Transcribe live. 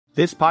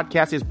This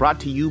podcast is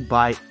brought to you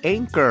by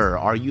Anchor.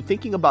 Are you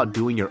thinking about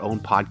doing your own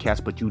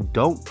podcast, but you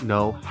don't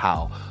know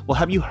how? Well,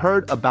 have you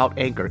heard about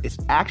Anchor? It's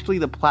actually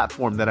the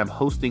platform that I'm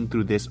hosting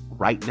through this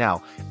right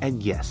now.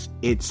 And yes,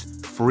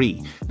 it's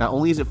free. Not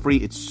only is it free,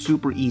 it's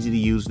super easy to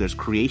use. There's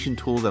creation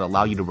tools that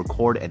allow you to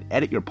record and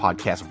edit your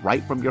podcast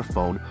right from your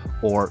phone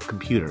or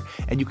computer.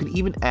 And you can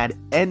even add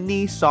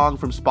any song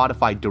from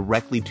Spotify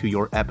directly to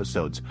your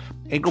episodes.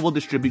 Anchor will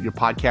distribute your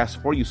podcast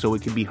for you so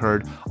it can be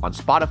heard on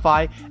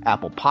Spotify,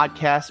 Apple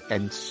Podcasts,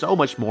 and so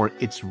much more.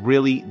 It's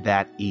really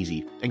that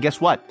easy. And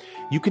guess what?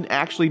 You can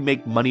actually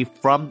make money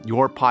from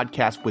your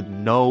podcast with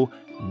no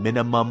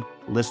minimum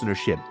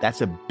listenership.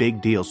 That's a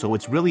big deal. So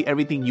it's really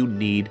everything you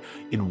need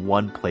in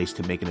one place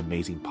to make an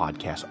amazing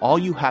podcast. All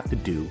you have to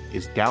do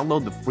is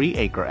download the free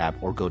Anchor app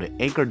or go to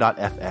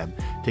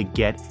anchor.fm to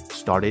get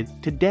started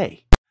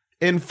today.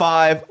 In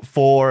 5,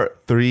 4,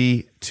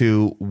 3,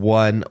 2,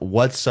 1.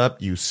 What's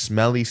up, you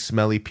smelly,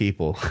 smelly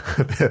people?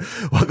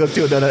 Welcome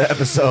to another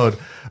episode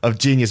of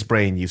Genius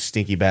Brain, you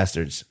stinky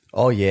bastards.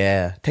 Oh,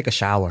 yeah. Take a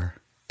shower.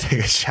 Take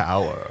a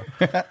shower.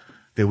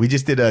 Dude, we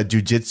just did a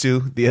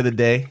jujitsu the other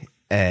day,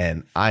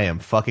 and I am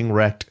fucking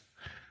wrecked.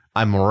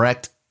 I'm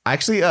wrecked. I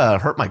actually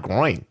hurt my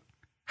groin.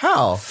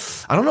 How?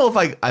 I don't know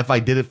if I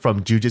did it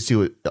from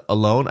jujitsu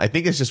alone. I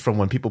think it's just from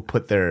when people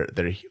put their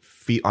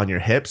feet on your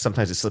hips.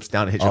 Sometimes it slips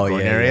down and hits your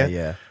groin area.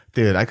 Yeah.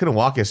 Dude, I couldn't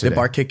walk yesterday. Did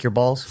Bart kick your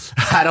balls?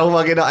 I don't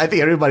fucking know. I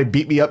think everybody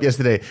beat me up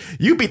yesterday.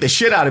 You beat the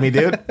shit out of me,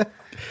 dude.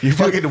 You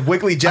fucking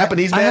wiggly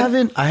Japanese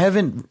man. I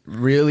haven't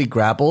really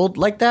grappled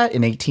like that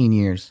in 18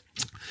 years.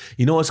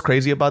 You know what's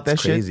crazy about that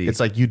shit? Crazy. It's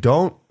like you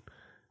don't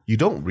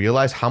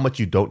realize how much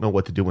you don't know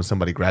what to do when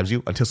somebody grabs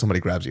you until somebody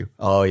grabs you.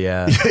 Oh,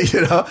 yeah.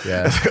 You know?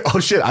 Yeah. It's like, oh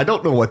shit, I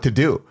don't know what to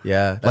do.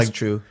 Yeah, that's like,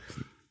 true.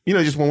 You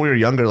know, just when we were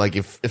younger, like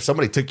if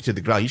somebody took you to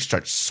the ground, you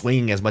start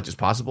swinging as much as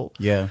possible.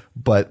 Yeah.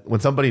 But when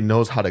somebody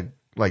knows how to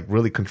like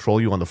really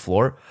control you on the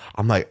floor,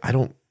 I'm like, I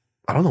don't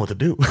know what to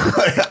do.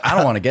 I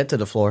don't want to get to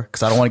the floor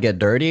because I don't want to get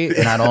dirty,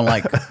 and I don't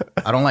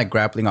like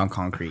grappling on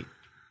concrete.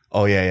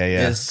 Oh yeah.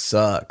 It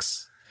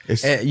sucks.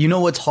 You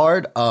know what's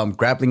hard?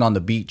 Grappling on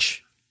the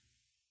beach.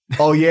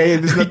 Oh yeah.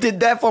 We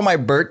did that for my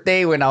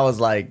birthday when I was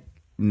like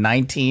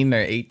 19 or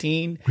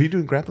 18. What are you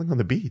doing grappling on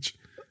the beach?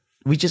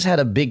 We just had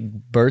a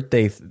big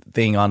birthday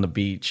thing on the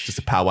beach. Just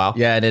a powwow?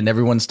 Yeah, and then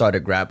everyone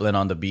started grappling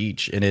on the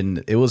beach. And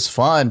then it was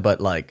fun, but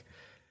like,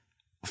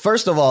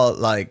 first of all,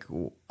 like,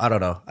 I don't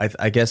know.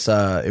 I guess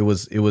it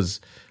was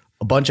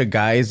a bunch of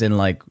guys in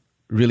like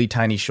really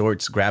tiny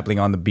shorts grappling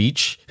on the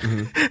beach.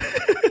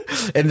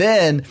 Mm-hmm. And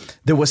then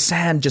there was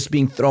sand just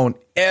being thrown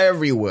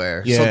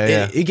everywhere. Yeah,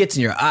 so it gets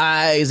in your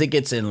eyes. It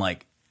gets in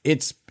like,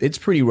 it's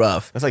pretty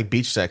rough. That's like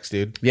beach sex,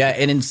 dude. Yeah,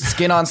 and in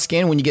skin on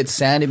skin, when you get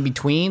sand in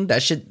between,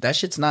 that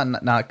shit's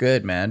not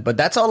good, man. But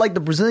that's how like the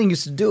Brazilian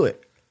used to do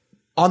it.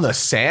 On the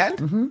sand?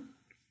 Mm-hmm.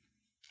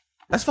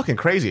 That's fucking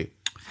crazy.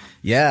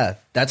 Yeah,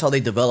 that's how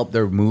they develop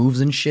their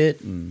moves and shit.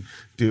 And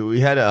dude,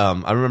 we had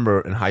I remember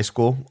in high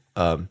school.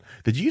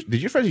 Did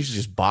your friends used to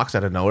just box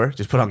out of nowhere?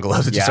 Just put on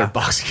gloves and just start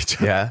boxing each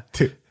other? Yeah,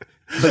 dude.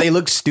 But they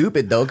looked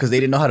stupid though because they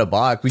didn't know how to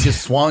box. We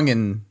just swung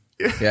and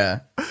yeah.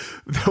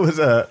 There was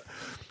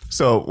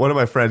so one of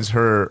my friends,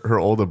 her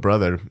older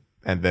brother,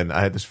 and then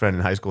I had this friend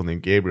in high school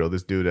named Gabriel.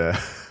 This dude,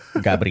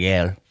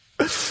 Gabriel,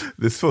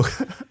 this fool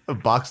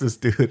boxed this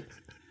dude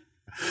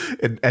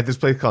at this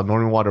place called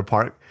Norman Water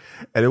Park,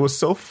 and it was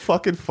so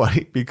fucking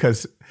funny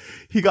because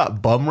he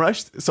got bum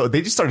rushed. So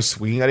they just started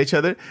swinging at each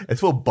other. And this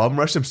fool bum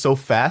rushed him so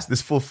fast,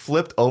 this fool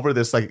flipped over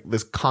this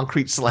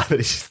concrete slab and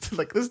he just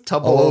like this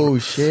tumble over. Oh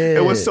shit!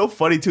 It was so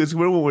funny too. It's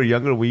weird when we were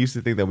younger, we used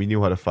to think that we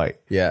knew how to fight.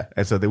 Yeah,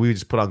 and so then we would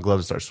just put on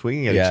gloves and start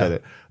swinging at each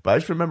other. But I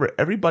just remember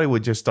everybody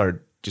would just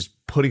start just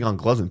putting on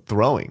gloves and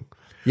throwing.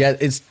 Yeah,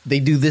 they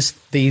do this.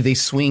 They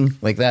swing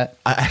like that.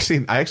 I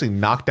actually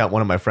knocked out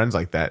one of my friends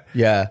like that.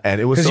 Yeah, and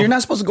it was because you're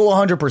not supposed to go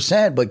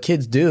 100%, but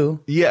kids do.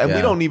 Yeah, and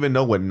we don't even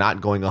know what not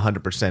going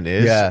 100%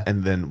 is. Yeah,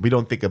 and then we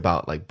don't think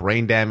about like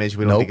brain damage.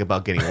 We don't think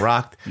about getting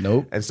rocked.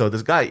 Nope. And so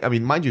this guy, I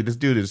mean, mind you, this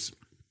dude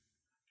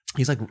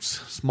he's like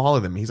smaller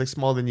than me. He's like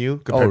smaller than you.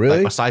 Compared,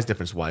 really? Like, size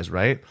difference wise,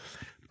 right?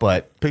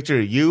 But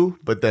picture you,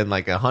 but then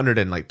like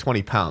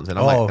 120 pounds, and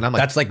I'm like,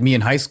 that's like me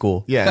in high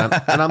school.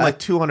 Yeah, and I'm like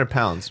 200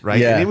 pounds,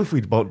 right? Yeah. And even if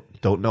we both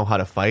don't know how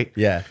to fight,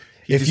 yeah.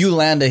 If you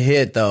land a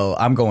hit, though,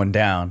 I'm going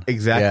down.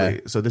 Exactly.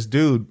 Yeah. So this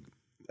dude,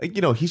 you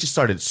know, he just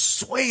started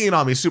swinging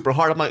on me super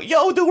hard. I'm like,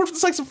 yo, dude, we're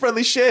just like some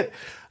friendly shit.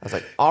 I was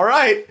like, all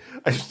right.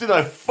 I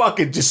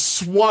fucking just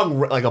swung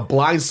like a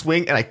blind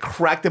swing, and I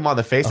cracked him on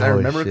the face. And I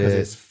remember because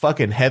his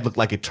fucking head looked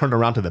like it turned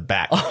around to the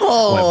back.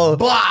 Oh, went,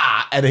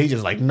 blah, and then he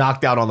just like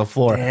knocked out on the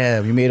floor.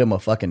 Damn, you made him a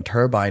fucking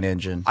turbine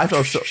engine. I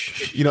felt so,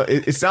 you know,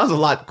 it sounds a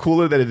lot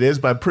cooler than it is,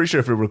 but I'm pretty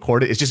sure if we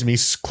record it, it's just me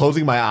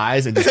closing my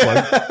eyes and just going,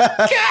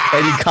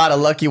 and you caught a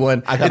lucky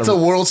one. It's a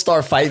World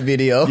Star Fight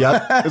video.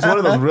 Yep, it's one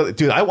of those really,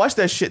 dude. I watched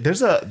that shit.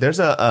 There's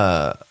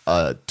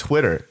a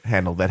Twitter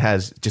handle that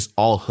has just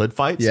all hood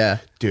fights. Yeah,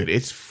 dude,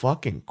 it's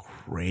fucking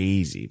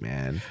crazy,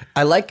 man.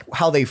 I like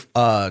how they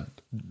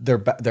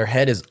their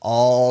head is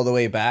all the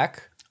way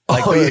back.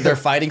 Like Oh, their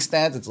fighting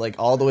stance, it's like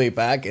all the way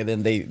back, and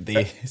then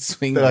they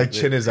swing. Their like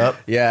chin is up.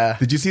 Yeah.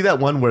 Did you see that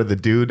one where the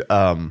dude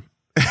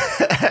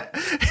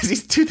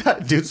these two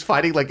dudes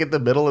fighting like in the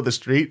middle of the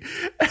street,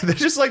 and there's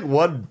just like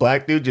one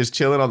black dude just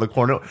chilling on the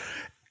corner.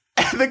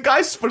 And the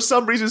guys, for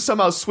some reason,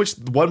 somehow switched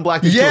one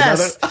black dude to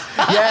another.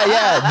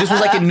 Yeah. This was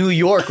like in New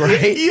York,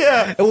 right?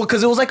 Yeah. Well,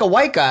 because it was like a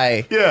white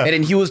guy. Yeah. And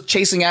then he was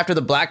chasing after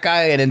the black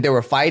guy, and then they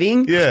were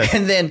fighting. Yeah.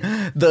 And then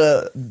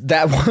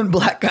that one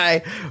black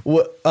guy,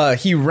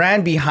 he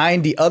ran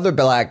behind the other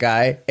black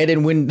guy, and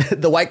then when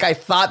the white guy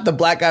thought the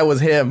black guy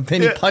was him,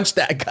 then he punched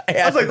that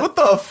guy. I was like, what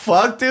the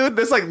fuck, dude?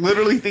 That's like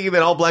literally thinking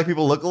that all black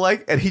people look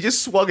alike. And he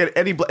just swung at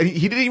any black.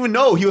 He didn't even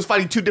know he was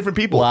fighting two different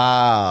people.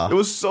 Wow. It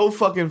was so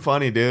fucking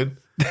funny, dude.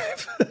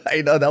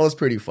 I know, that was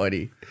pretty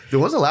funny. Dude,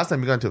 when was the last time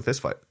you got into a fist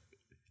fight?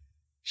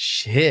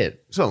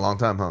 Shit. It's been a long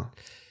time, huh?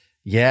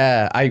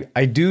 Yeah,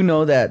 I do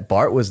know that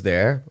Bart was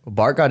there.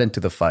 Bart got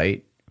into the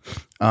fight.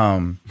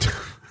 Yeah,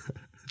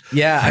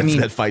 I mean,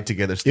 that fight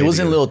together. It was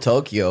in Little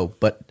Tokyo,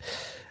 but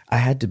I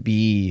had to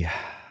be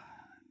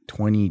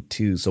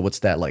 22. So what's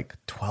that, like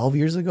 12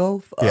 years ago?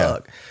 Fuck. Yeah.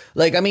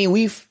 Like, I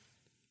mean,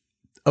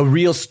 a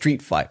real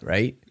street fight,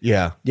 right?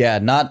 Yeah. Yeah,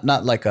 not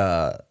like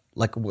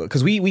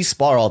because we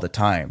spar all the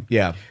time.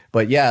 Yeah.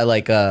 But yeah,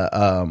 like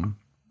a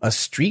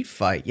street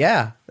fight.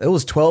 Yeah, it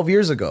was 12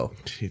 years ago.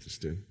 Jesus,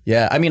 dude.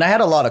 Yeah, I mean, I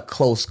had a lot of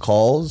close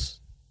calls,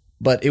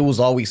 but it was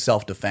always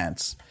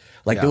self-defense.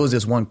 Like there was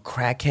this one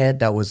crackhead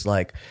that was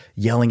like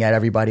yelling at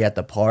everybody at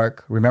the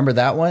park. Remember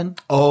that one?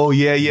 Oh,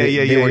 yeah.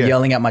 They were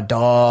yelling at my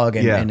dog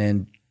and, Yeah. and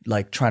then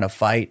like trying to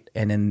fight.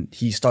 And then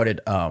he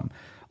started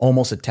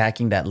almost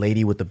attacking that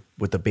lady with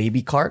the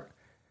baby cart.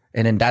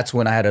 And then that's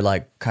when I had to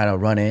like kind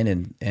of run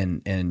in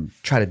and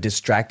try to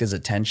distract his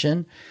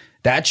attention.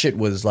 That shit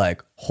was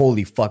like,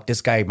 holy fuck,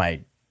 this guy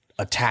might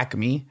attack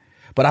me.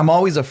 But I'm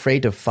always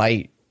afraid to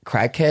fight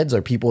crackheads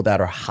or people that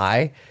are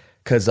high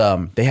because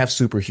they have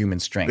superhuman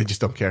strength. They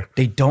just don't care.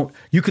 They don't.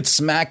 You could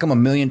smack them a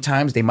million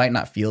times. They might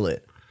not feel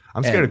it.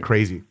 I'm scared of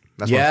crazy.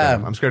 That's what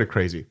Yeah. I'm scared of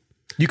crazy.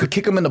 You could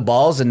kick them in the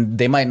balls and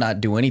they might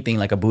not do anything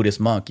like a Buddhist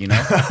monk, you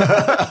know?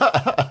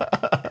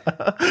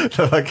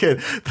 The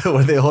fucking,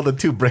 when they hold the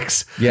two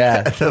bricks.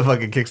 Yeah. And the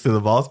fucking kicks to the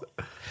balls.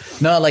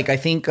 No, like I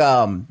think,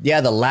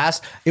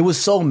 it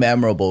was so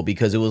memorable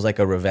because it was like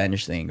a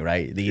revenge thing,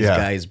 right? These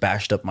guys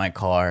bashed up my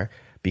car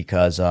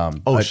because,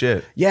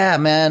 shit. Yeah,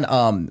 man.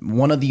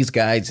 One of these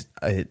guys,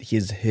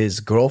 his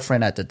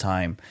girlfriend at the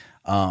time,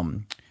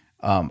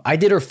 I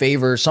did her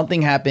favor.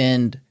 Something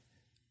happened.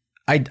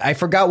 I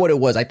forgot what it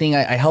was. I think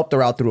I helped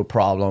her out through a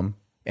problem.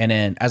 And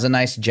then as a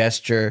nice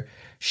gesture,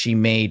 she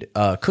made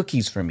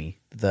cookies for me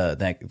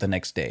the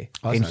next day.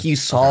 Oh, and nice. he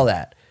saw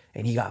that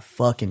and he got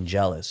fucking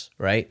jealous,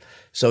 right?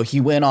 So he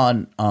went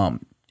on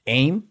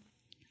AIM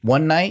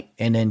one night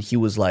and then he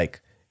was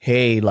like,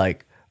 hey,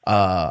 like,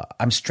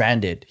 I'm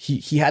stranded.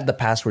 He had the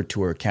password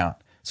to her account.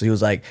 So he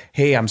was like,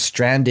 hey, I'm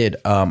stranded.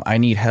 I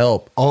need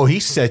help. Oh, he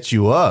set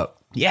you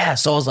up. Yeah.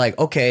 So I was like,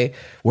 okay,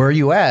 where are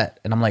you at?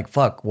 And I'm like,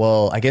 fuck,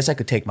 well, I guess I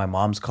could take my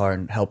mom's car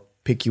and help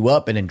pick you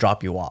up and then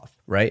drop you off.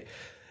 Right.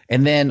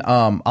 And then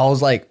I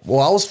was like, well,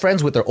 I was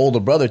friends with her older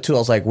brother too. I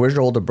was like, where's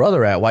your older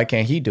brother at? Why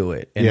can't he do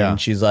it? And then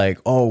she's like,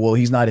 oh, well,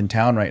 he's not in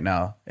town right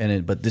now.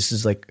 But this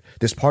is like,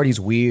 this party's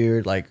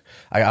weird. Like,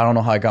 I don't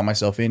know how I got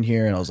myself in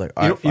here. And I was like,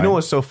 all right, You know fine.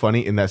 what's so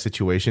funny in that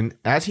situation?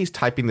 As he's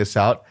typing this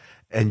out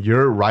and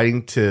you're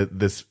writing to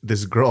this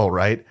girl,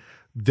 right?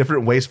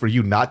 Different ways for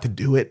you not to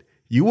do it.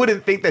 You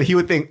wouldn't think that he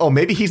would think, oh,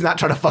 maybe he's not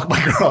trying to fuck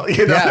my girl.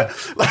 You know? Yeah.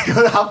 Like,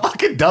 how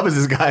fucking dumb is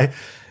this guy?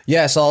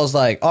 Yeah, so I was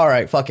like, all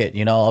right, fuck it.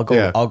 You know, I'll go,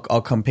 Yeah.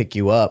 I'll come pick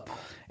you up.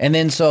 And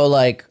then so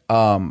like,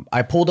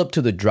 I pulled up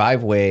to the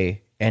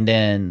driveway and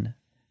then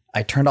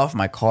I turned off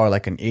my car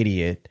like an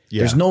idiot. Yeah.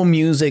 There's no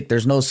music,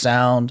 there's no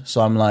sound.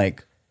 So I'm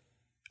like,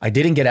 I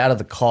didn't get out of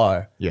the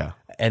car. Yeah.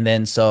 And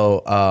then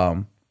so,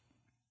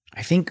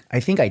 I think I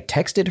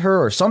texted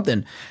her or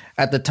something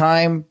at the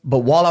time, but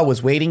while I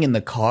was waiting in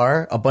the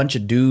car, a bunch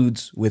of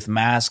dudes with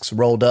masks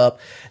rolled up.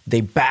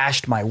 They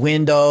bashed my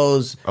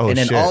windows and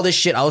then shit. all this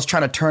shit. I was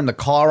trying to turn the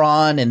car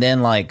on and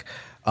then like,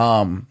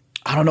 I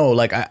don't know,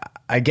 like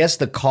I guess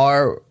the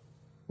car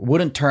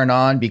wouldn't turn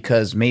on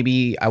because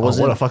maybe I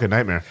wasn't. What a fucking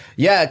nightmare.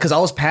 Yeah, because I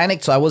was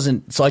panicked,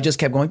 so I just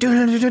kept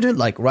going,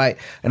 like, right.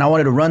 And I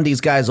wanted to run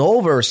these guys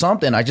over or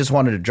something. I just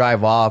wanted to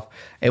drive off.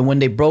 And when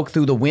they broke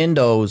through the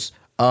windows,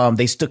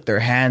 they stuck their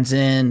hands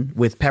in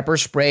with pepper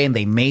spray and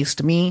they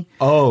maced me.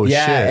 Oh,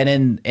 yeah, shit.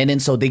 And then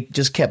so they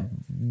just kept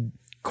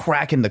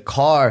cracking the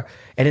car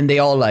and then they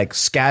all like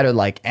scattered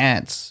like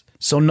ants.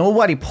 So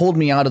nobody pulled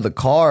me out of the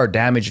car or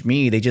damaged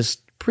me. They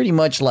just pretty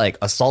much like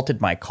assaulted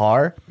my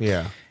car.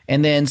 Yeah.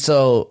 And then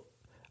so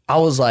I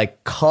was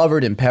like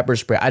covered in pepper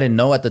spray. I didn't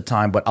know at the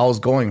time, but I was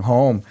going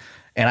home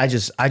and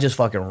I just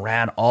fucking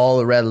ran all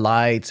the red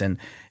lights and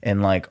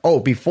like, oh,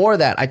 before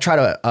that, I try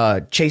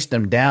to chase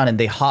them down, and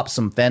they hop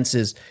some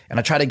fences, and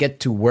I try to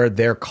get to where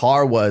their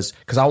car was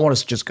because I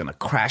was just gonna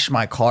crash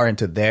my car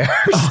into theirs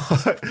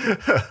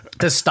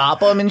to stop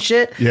them and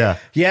shit.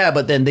 Yeah,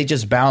 but then they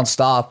just bounced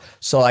off.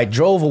 So I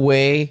drove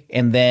away,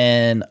 and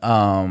then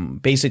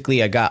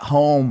basically I got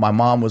home. My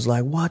mom was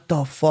like, "What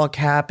the fuck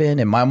happened?"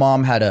 And my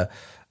mom had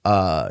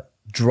to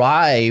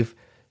drive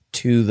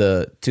to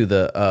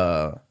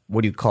the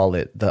what do you call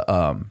it?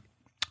 The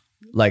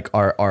like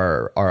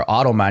our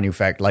auto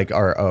manufacturer, like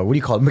our what do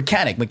you call it?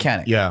 Mechanic.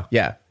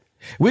 Yeah.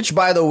 Which,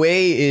 by the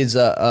way, is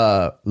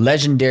a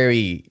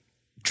legendary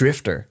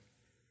drifter.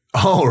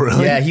 Oh,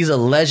 really? Yeah, he's a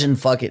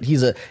legend.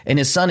 And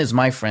his son is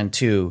my friend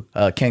too,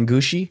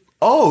 Kengushi.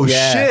 Oh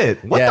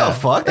shit! What the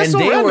fuck? That's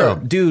and so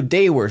random.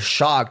 they were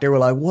shocked. They were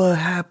like, "What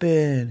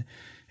happened?"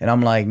 And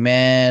I'm like,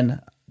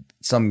 "Man,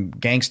 some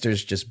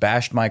gangsters just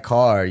bashed my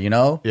car," you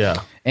know?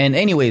 Yeah. And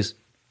anyways,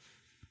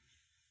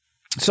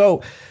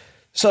 so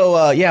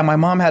yeah, my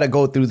mom had to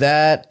go through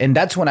that, and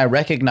that's when I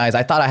recognized.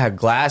 I thought I had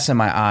glass in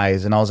my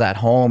eyes, and I was at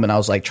home, and I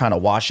was like trying to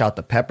wash out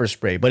the pepper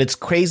spray. But it's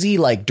crazy,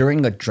 like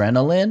during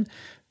adrenaline,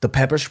 the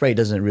pepper spray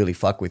doesn't really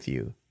fuck with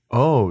you.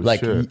 Oh,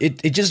 like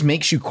shit. it just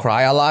makes you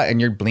cry a lot, and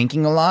you're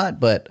blinking a lot.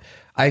 But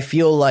I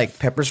feel like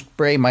pepper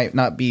spray might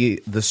not be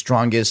the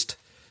strongest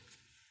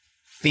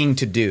thing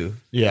to do.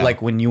 Yeah,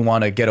 like when you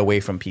want to get away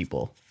from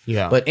people.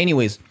 Yeah. But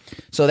anyways,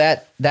 so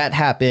that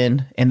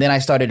happened, and then I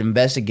started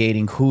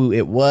investigating who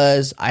it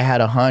was. I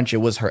had a hunch it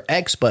was her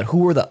ex, but who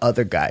were the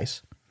other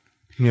guys?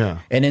 Yeah.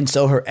 And then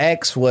so her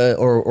ex was,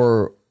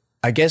 or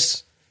I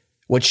guess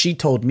what she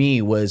told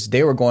me was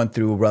they were going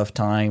through a rough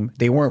time.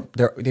 They weren't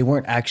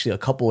actually a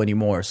couple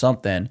anymore or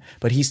something,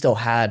 but he still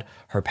had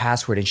her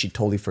password, and she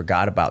totally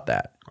forgot about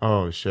that.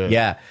 Oh shit.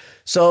 Yeah.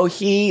 So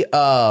he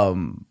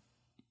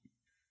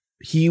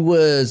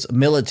was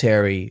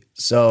military,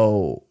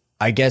 so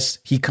I guess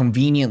he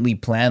conveniently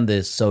planned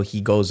this so he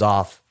goes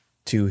off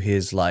to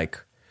his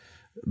like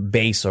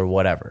base or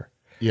whatever.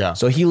 Yeah.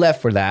 So he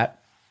left for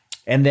that.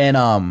 And then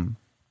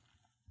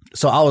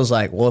so I was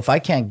like, well, if I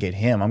can't get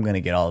him, I'm going to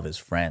get all of his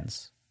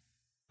friends.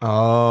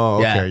 Oh,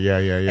 okay. Yeah.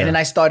 And then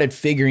I started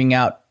figuring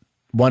out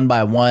one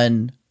by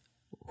one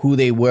who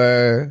they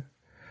were.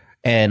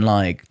 And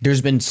like,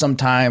 there's been some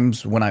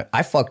times when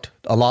I fucked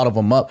a lot of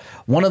them up.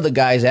 One of the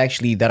guys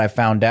actually that I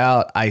found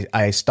out,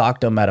 I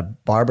stalked him at a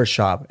barber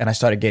shop, and I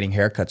started getting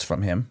haircuts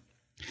from him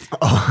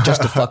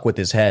just to fuck with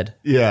his head.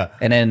 Yeah.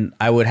 And then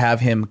I would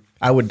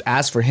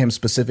ask for him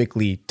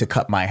specifically to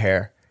cut my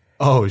hair.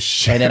 Oh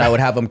shit. And then I would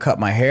have him cut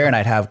my hair, and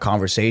I'd have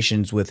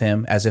conversations with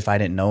him as if I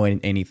didn't know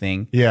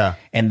anything. Yeah.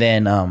 And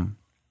then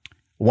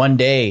one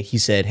day he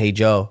said, "Hey,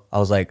 Joe," I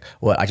was like,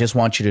 "Well, I just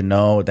want you to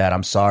know that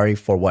I'm sorry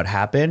for what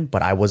happened,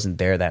 but I wasn't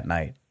there that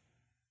night."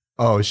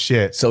 Oh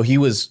shit. So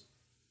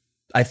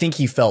I think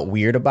he felt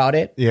weird about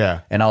it.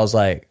 Yeah. And I was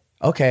like,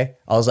 okay.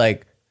 I was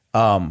like,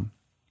 do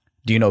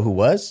you know who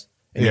was?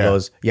 And he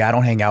goes, "Yeah, I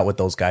don't hang out with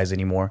those guys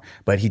anymore."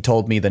 But he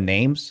told me the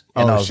names,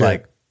 and I was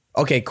like,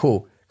 okay,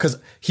 cool. Because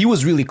he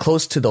was really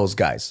close to those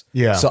guys.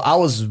 Yeah. So I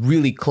was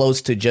really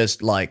close to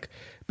just like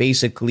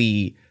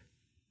basically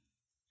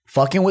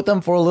fucking with them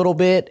for a little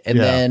bit, and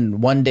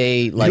then one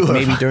day, like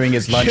maybe during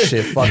his lunch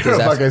shift, fuck his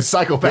ass. Like a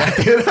psychopath.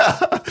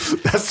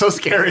 That's so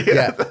scary.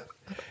 Yeah.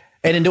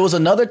 And then there was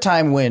another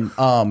time when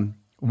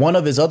one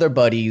of his other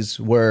buddies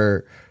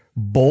were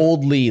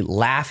boldly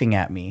laughing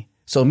at me.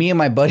 So me and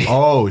my buddy.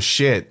 Oh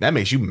shit, that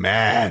makes you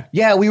mad.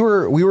 Yeah, we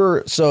were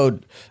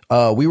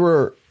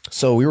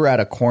at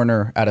a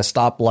corner at a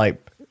stoplight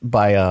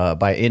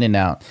by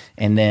In-N-Out,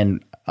 and then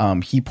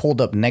he pulled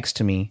up next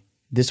to me.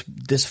 This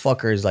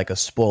fucker is like a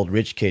spoiled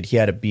rich kid. He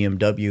had a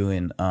BMW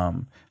in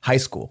high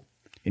school,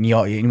 and he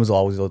was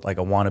always like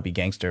a wannabe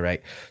gangster,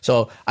 right?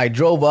 So I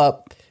drove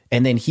up,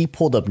 and then he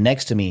pulled up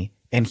next to me,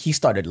 and he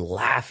started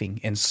laughing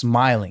and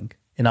smiling,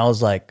 and I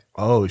was like,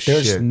 "Oh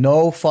shit! There's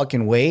no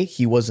fucking way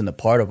he wasn't a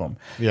part of them."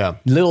 Yeah.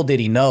 Little did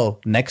he know,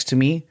 next to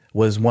me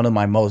was one of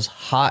my most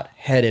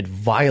hot-headed,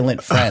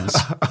 violent friends.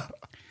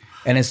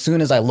 And as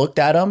soon as I looked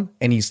at him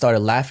and he started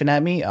laughing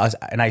at me,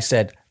 I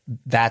said,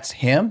 "That's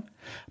him."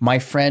 My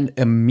friend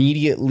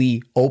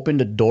immediately opened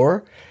the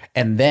door,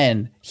 and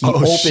then he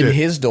opened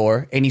his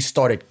door and he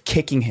started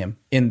kicking him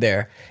in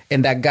there.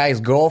 And that guy's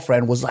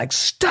girlfriend was like,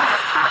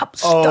 stop,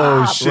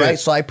 right?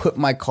 So I put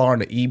my car on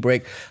the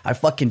e-brake. I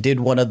fucking did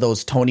one of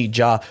those Tony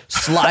Jaa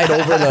slide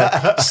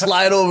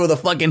over the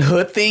fucking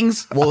hood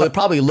things. Well, it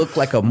probably looked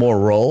like a more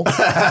roll.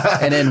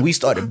 And then we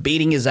started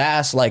beating his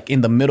ass like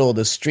in the middle of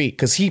the street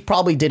because he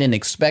probably didn't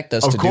expect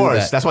us to do that. Of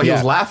course, that's why he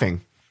was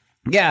laughing.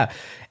 Yeah.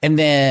 And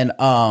then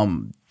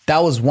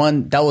that was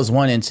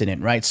one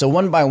incident, right? So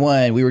one by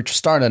one, we were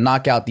starting to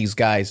knock out these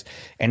guys,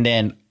 and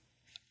then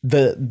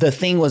the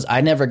thing was,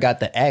 I never got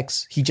the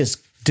X. He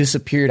just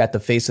disappeared at the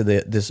face of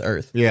this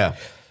earth. Yeah.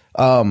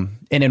 And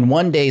then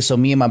one day, so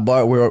me and my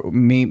Bart,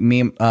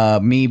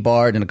 me,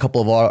 Bart, and a couple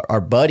of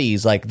our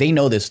buddies, like they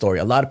know this story.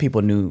 A lot of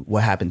people knew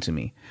what happened to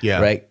me. Yeah.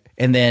 Right.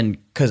 And then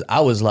because I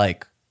was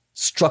like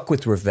struck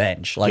with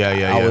revenge, like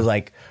I was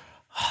like,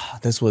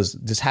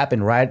 this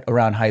happened right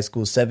around high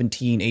school,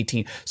 17,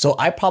 18. So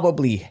I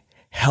probably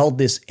held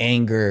this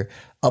anger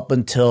up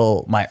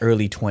until my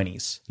early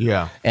 20s.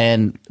 Yeah.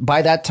 And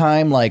by that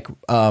time, like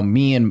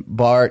me and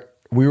Bart,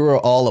 we were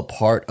all a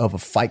part of a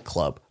fight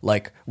club.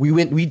 Like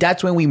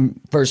that's when we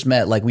first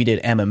met. Like we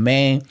did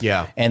MMA.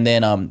 Yeah. And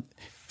then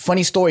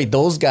funny story,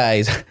 those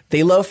guys,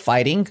 they love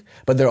fighting,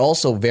 but they're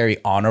also very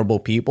honorable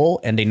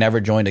people, and they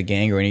never joined a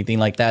gang or anything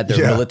like that.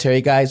 They're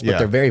military guys, but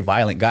they're very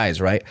violent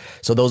guys, right?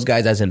 So those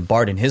guys, as in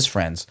Bart and his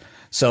friends.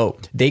 So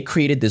they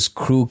created this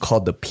crew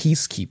called the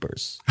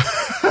Peacekeepers.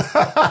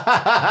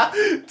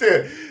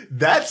 Dude,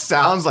 that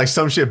sounds like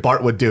some shit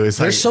Bart would do.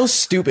 They're so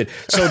stupid.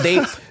 So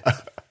they...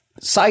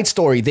 Side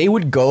story, they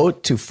would go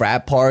to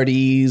frat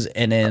parties,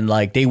 and then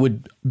like they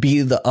would be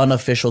the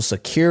unofficial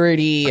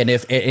security, and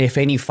if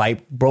any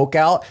fight broke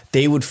out,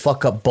 they would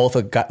fuck up both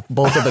of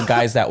the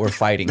guys that were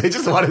fighting. They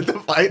just wanted to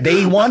fight.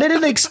 They wanted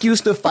an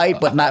excuse to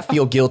fight but not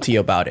feel guilty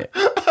about it.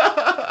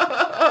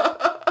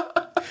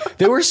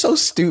 They were so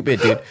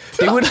stupid, dude.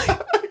 They would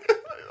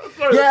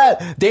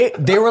yeah,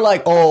 they were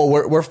like, oh,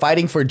 we're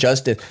fighting for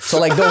justice. So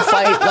like they'll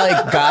fight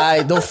like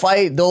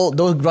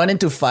they'll run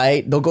into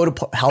fight. They'll go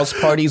to house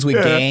parties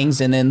with gangs,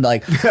 and then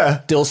like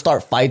they'll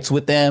start fights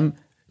with them.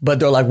 But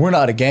they're like, we're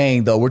not a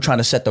gang though. We're trying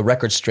to set the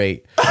record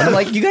straight. And I'm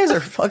like, you guys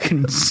are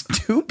fucking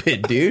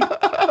stupid, dude.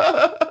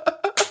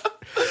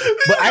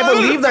 But I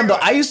believe them though.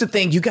 I used to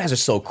think you guys are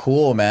so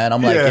cool, man.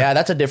 I'm like, yeah,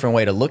 that's a different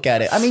way to look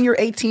at it. I mean, you're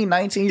 18,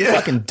 19, you're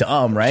fucking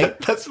dumb, right?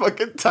 That's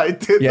fucking tight,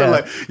 dude. Yeah. They're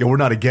like, yo, we're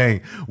not a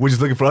gang. We're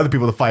just looking for other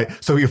people to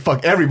fight so we can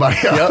fuck everybody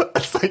up. Yep.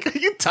 It's like, are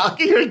you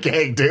talking? You're a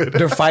gang, dude.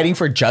 They're fighting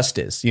for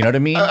justice. You know what I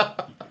mean?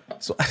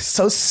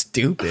 So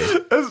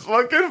stupid. That's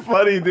fucking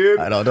funny, dude.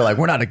 I know. They're like,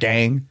 we're not a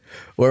gang.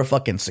 We're a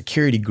fucking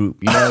security group.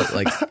 You know,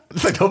 like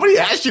it's like nobody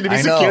asked you to be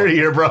security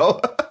here,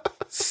 bro.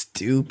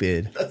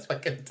 Stupid. That's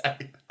fucking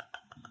tight.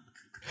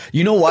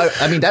 You know why?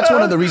 I mean, that's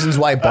one of the reasons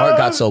why Bart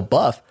got so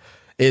buff.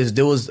 Is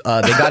there was they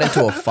got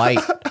into a fight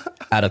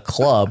at a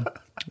club.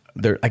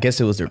 I guess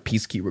it was their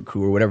Peacekeeper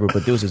crew or whatever.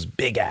 But there was this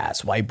big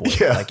ass white boy,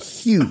 like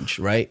huge,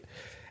 right?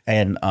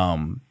 And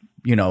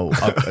you know,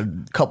 a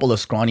couple of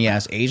scrawny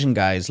ass Asian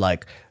guys,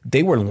 like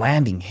they were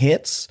landing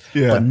hits,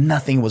 but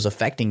nothing was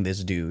affecting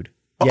this dude.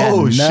 Yeah,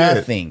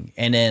 nothing. Shit.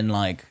 And then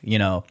like, you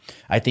know,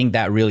 I think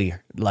that really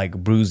like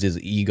bruised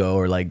his ego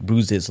or like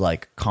bruised his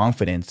like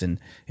confidence. And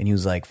he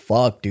was like,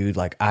 fuck, dude,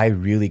 like I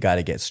really got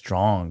to get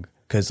strong.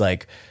 Cause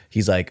like,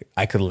 he's like,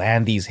 I could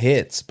land these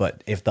hits,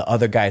 but if the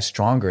other guy's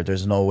stronger,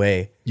 there's no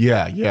way.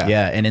 Yeah.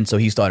 And then so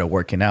he started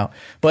working out.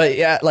 But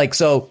yeah, like,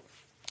 so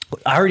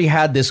I already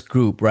had this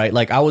group, right?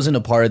 Like I wasn't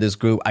a part of this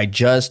group. I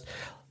just...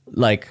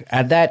 like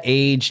at that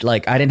age,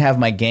 like I didn't have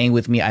my gang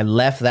with me. I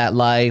left that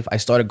life. I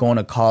started going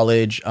to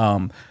college.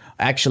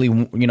 Actually,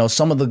 you know,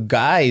 some of the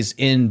guys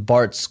in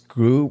Bart's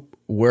group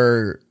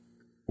were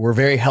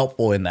very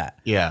helpful in that.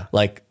 Yeah.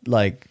 Like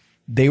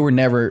they were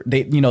never,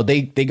 they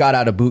got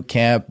out of boot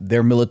camp.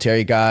 They're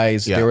military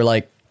guys. Yeah. They were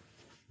like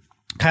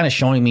kind of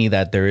showing me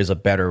that there is a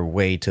better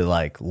way to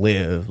like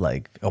live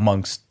like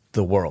amongst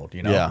the world,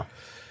 you know? Yeah.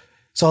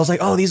 So I was like,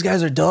 oh, these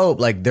guys are dope.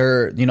 Like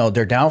they're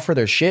down for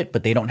their shit,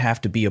 but they don't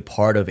have to be a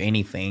part of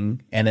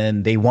anything. And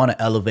then they want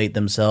to elevate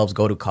themselves,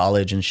 go to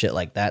college and shit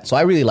like that. So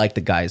I really like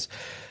the guys.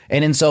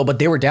 And then but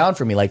they were down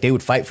for me. Like they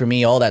would fight for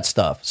me, all that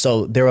stuff.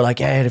 So they were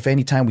like, yeah, if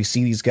anytime we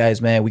see these guys,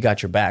 man, we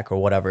got your back or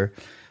whatever.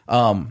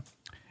 And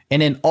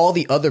then all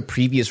the other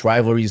previous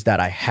rivalries that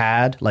I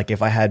had, like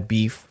if I had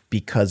beef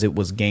because it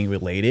was gang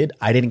related,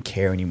 I didn't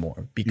care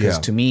anymore because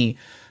to me,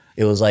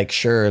 it was like,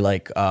 sure,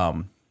 like,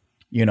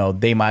 you know,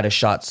 they might have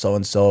shot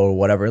so-and-so or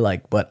whatever,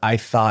 like, but I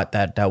thought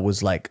that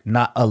was like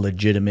not a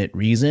legitimate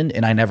reason,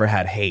 and I never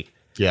had hate.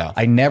 Yeah.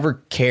 I never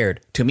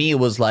cared. To me, it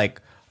was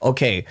like,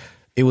 okay,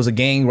 it was a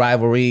gang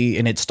rivalry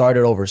and it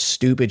started over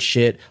stupid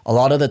shit. A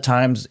lot of the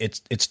times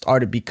it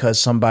started because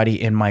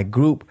somebody in my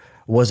group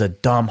was a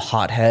dumb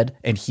hothead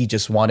and he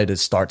just wanted to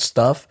start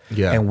stuff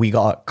and we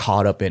got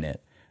caught up in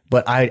it.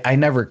 But I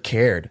never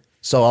cared.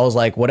 So I was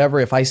like, whatever,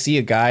 if I see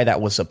a guy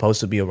that was supposed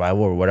to be a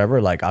rival or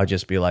whatever, like, I'll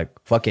just be like,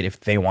 fuck it if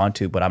they want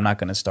to, but I'm not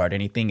going to start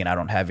anything and I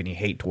don't have any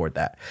hate toward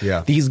that.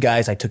 Yeah. These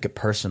guys, I took it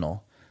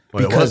personal.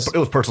 Well, because it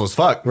was personal as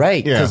fuck.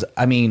 Right. Yeah. Because,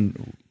 I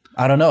mean,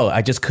 I don't know.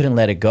 I just couldn't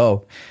let it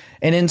go.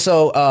 And then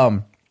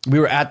so we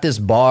were at this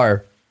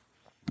bar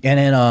and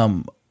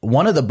then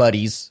one of the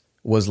buddies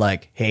was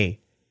like, hey,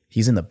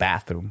 he's in the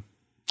bathroom.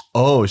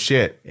 Oh,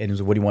 shit. And he was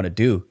like, what do you want to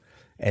do?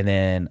 And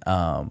then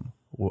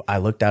I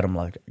looked at him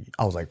like,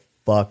 I was like,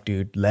 fuck,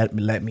 dude, let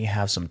me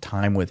have some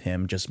time with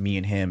him, just me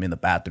and him in the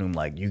bathroom.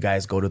 Like, you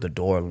guys go to the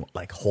door,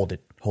 like hold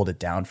it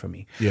down for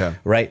me. Yeah.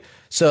 Right.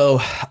 So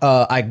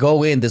I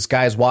go in, this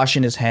guy's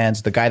washing his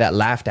hands, the guy that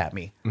laughed at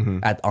me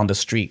on the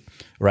street.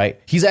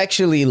 Right. He's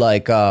actually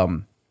like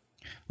a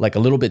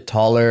little bit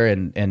taller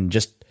and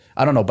just,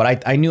 I don't know,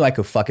 but I knew I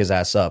could fuck his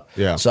ass up.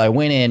 Yeah. So I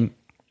went in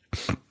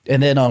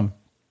and then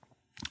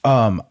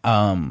I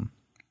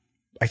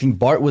think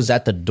Bart was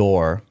at the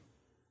door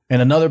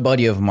and another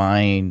buddy of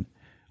mine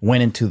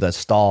went into the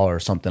stall or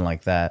something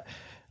like that.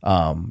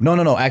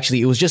 No.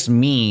 Actually, it was just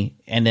me.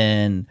 And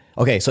then,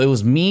 okay, so it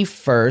was me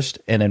first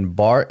and then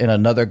Bart and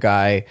another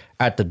guy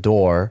at the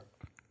door.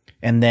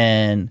 And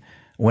then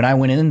when I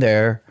went in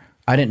there,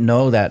 I didn't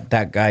know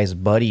that guy's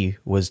buddy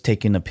was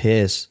taking a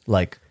piss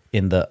like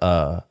in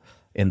the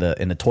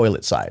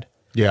toilet side.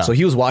 Yeah. So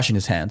he was washing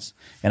his hands,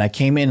 and I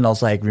came in and I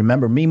was like,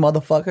 "Remember me,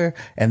 motherfucker?"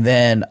 And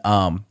then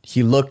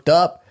he looked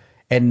up,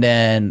 and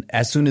then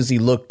as soon as he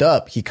looked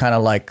up, he kind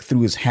of like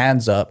threw his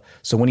hands up.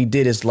 So when he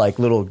did his like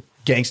little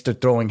gangster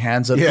throwing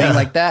hands up thing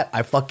like that,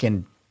 I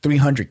fucking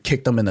 300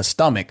 kicked him in the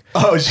stomach.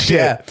 Oh shit!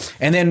 Yeah.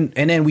 And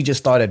then we just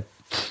started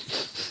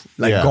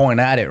like going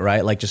at it,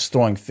 right? Like just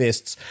throwing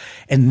fists,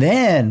 and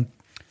then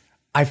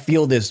I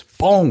feel this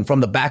boom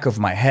from the back of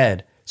my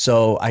head.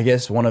 So I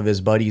guess one of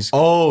his buddies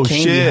came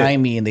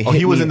behind me and they hit me.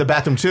 He was in the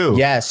bathroom too.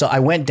 Yeah, so I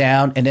went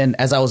down, and then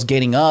as I was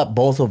getting up,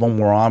 both of them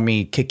were on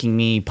me, kicking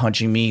me,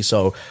 punching me.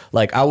 So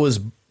like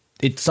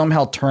it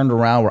somehow turned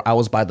around where I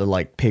was by the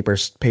like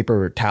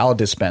paper towel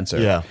dispenser.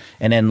 Yeah.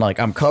 And then like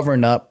I'm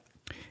covering up,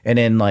 and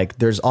then like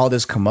there's all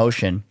this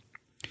commotion.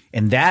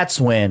 And that's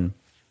when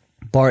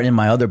Bart and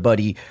my other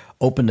buddy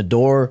opened the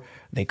door.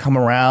 They come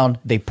around,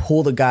 they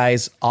pull the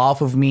guys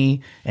off of me,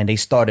 and they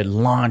started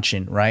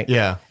launching, right?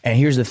 Yeah. And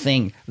here's the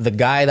thing. The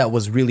guy that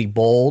was really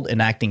bold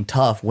and acting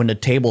tough, when the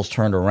tables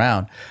turned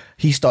around,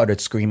 he started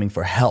screaming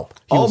for help.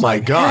 He was my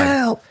like, God.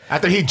 "Help!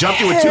 After he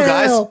jumped you with two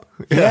guys? Help!"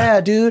 Yeah,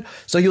 dude.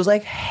 So he was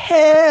like,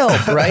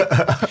 "Help!" Right?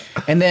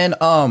 And then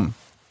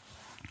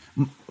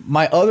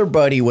my other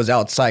buddy was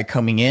outside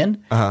coming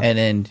in, and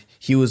then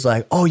he was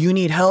like, "Oh, you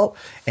need help?"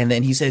 And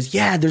then he says,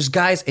 "Yeah, there's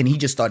guys." And he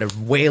just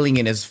started wailing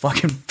in his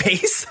fucking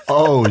face.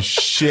 Oh,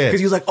 shit. Because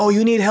he was like, "Oh,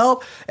 you need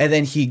help?" And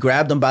then he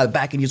grabbed him by the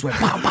back and he just went,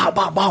 "Bow, bow,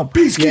 bow, bow."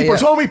 Peacekeepers,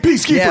 homie,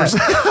 peacekeepers.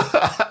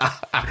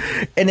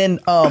 Yeah. And then,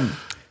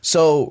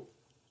 so,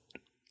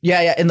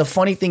 yeah. And the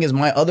funny thing is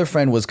my other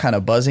friend was kind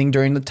of buzzing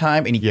during the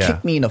time, and he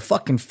kicked me in the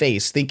fucking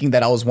face thinking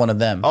that I was one of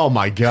them. Oh,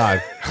 my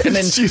God. And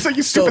then she's like,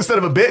 "You stupid son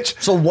of a bitch."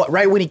 So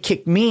right when he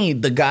kicked me,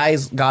 the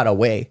guys got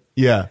away.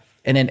 Yeah.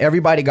 And then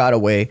everybody got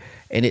away,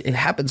 and it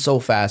happened so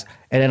fast.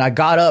 And then I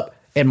got up,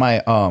 and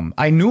my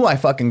I knew I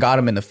fucking got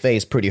him in the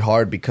face pretty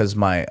hard because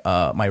my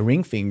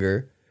ring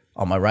finger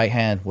on my right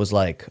hand was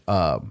like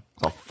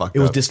fucked it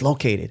was up.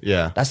 dislocated.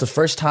 Yeah. That's the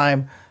first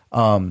time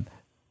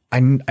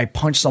I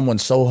punched someone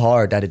so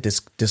hard that it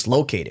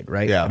dislocated,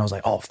 right? Yeah. And I was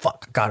like, "Oh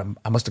fuck, I got him.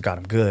 I must have got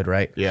him good,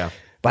 right?" Yeah.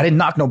 But I didn't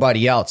knock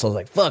nobody out, so I was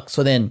like, "Fuck."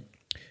 So then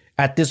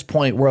at this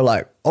point we're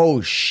like,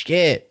 "Oh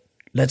shit.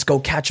 Let's go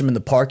catch him in the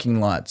parking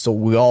lot." So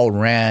we all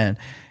ran.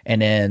 And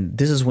then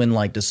this is when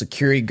like the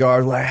security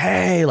guard were like,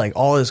 "Hey," like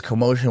all this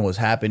commotion was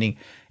happening.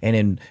 And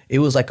then it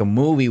was like a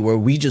movie where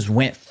we just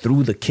went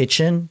through the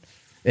kitchen.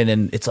 And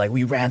then it's like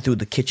we ran through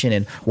the kitchen.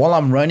 And while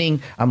I'm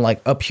running, I'm like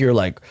up here,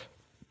 like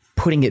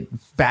putting it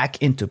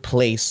back into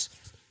place.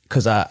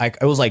 Cause I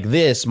was like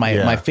this,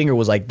 my finger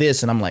was like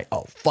this. And I'm like,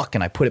 "Oh fuck."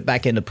 And I put it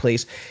back into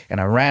place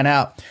and I ran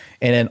out.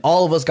 And then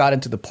all of us got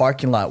into the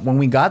parking lot. When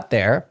we got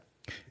there,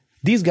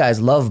 these guys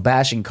love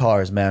bashing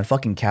cars, man.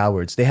 Fucking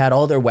cowards. They had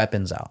all their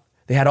weapons out.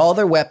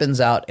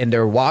 And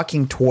they're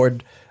walking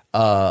toward,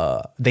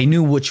 they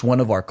knew which one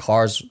of our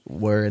cars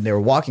were, and they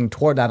were walking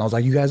toward that. And I was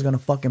like, "You guys gonna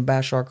fucking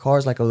bash our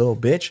cars like a little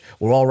bitch?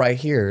 We're all right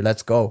here.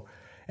 Let's go."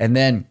 And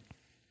then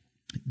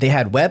they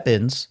had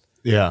weapons.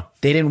 Yeah.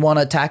 They didn't want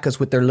to attack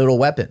us with their little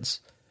weapons.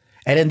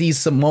 And then these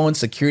Samoan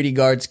security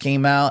guards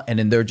came out, and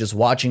then they're just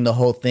watching the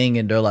whole thing,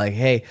 and they're like,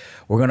 "Hey,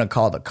 we're going to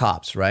call the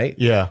cops," right?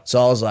 Yeah. So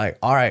I was like,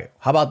 "All right,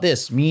 how about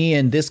this? Me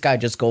and this guy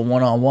just go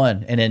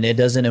one-on-one, and then it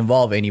doesn't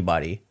involve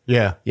anybody."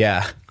 Yeah.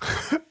 Yeah.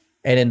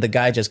 And then the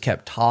guy just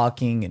kept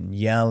talking and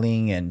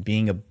yelling and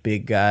being a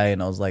big guy,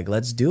 and I was like,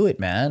 "Let's do it,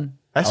 man."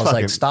 I was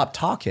like, "Stop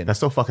talking." That's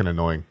so fucking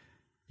annoying.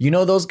 You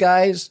know those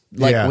guys?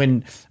 Like Yeah.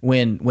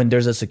 when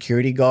there's a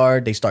security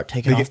guard, they start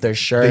taking off their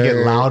shirt. They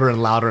get louder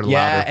and louder and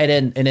Yeah,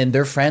 louder. and then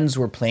their friends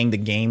were playing the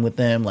game with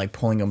them, like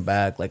pulling them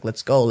back, like,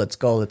 "Let's go, let's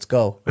go, let's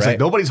go." It's like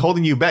nobody's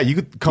holding you back. You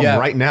could come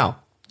right now.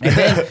 And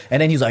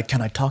then he's like,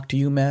 "Can I talk to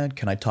you, man?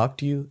 Can I talk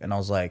to you?" And I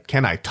was like,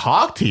 "Can I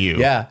talk to you?"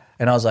 "Yeah."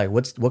 And I was like,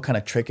 what kind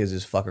of trick is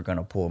this fucker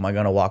gonna pull? Am I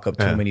gonna walk up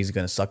to him and he's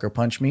gonna sucker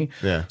punch me?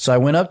 Yeah. So I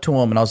went up to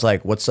him and I was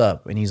like, "What's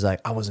up?" And he's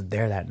like, "I wasn't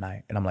there that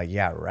night." And I'm like,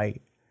 "Yeah, right."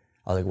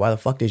 I was like, "Why the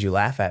fuck did you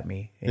laugh at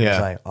me?" And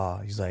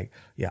he's like,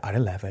 "Yeah, I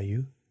didn't laugh at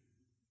you."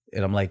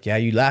 And I'm like, "Yeah,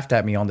 you laughed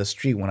at me on the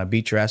street when I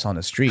beat your ass on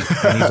the street."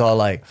 And he's all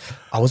like,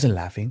 "I wasn't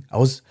laughing. I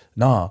was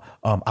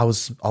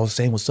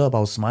saying what's up. I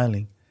was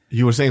smiling."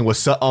 You were saying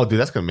what's up? Oh, dude,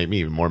 that's gonna make me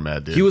even more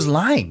mad, dude. He was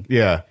lying.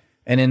 Yeah.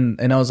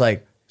 And I was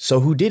like, "So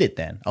who did it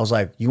then?" I was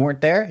like, "You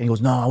weren't there?" And he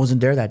goes, "No, I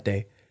wasn't there that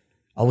day.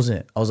 I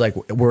wasn't." I was like,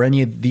 "Were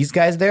any of these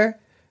guys there?"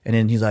 And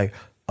then he's like,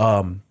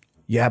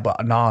 "Yeah,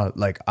 but nah,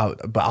 like,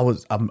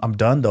 I'm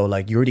done though.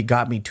 Like, you already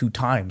got me 2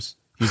 times."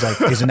 He's like,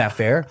 "Isn't that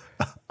fair?"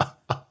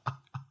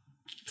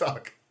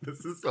 Doc,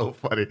 this is so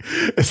funny.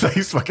 It's like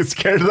he's fucking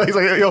scared. He's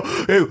like, "Yo,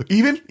 hey,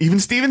 even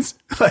Stevens."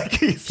 Like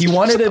he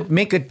wanted to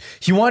make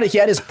he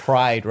had his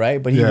pride,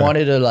 right? But he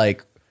wanted to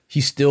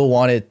he still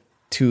wanted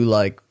to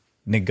like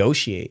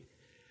negotiate.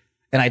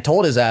 And I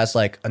told his ass,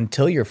 like,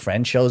 until your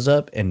friend shows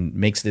up and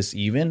makes this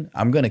even,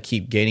 I'm going to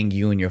keep getting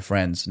you and your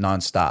friends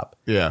nonstop.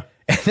 Yeah.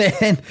 And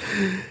then,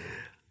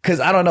 because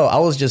I don't know, I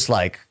was just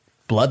like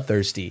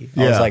bloodthirsty.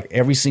 I was like,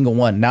 every single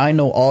one. Now I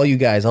know all you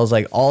guys. I was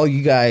like, all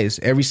you guys,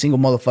 every single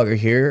motherfucker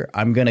here,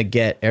 I'm going to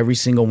get every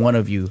single one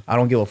of you. I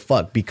don't give a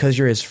fuck. Because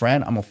you're his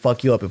friend, I'm going to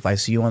fuck you up. If I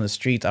see you on the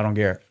streets, I don't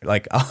care.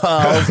 Like,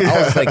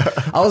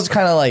 I was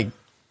kind of like,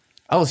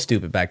 I was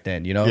stupid back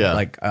then, you know? Yeah.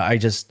 Like, I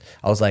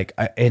was like,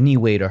 any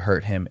way to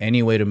hurt him,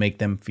 any way to make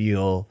them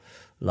feel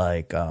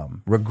like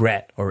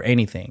regret or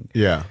anything.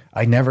 Yeah.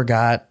 I never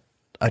got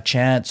a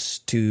chance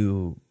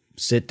to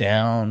sit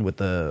down with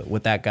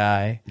that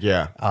guy,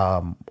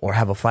 or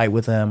have a fight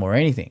with him or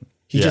anything.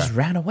 He just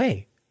ran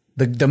away.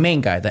 The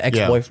main guy, the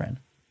ex-boyfriend.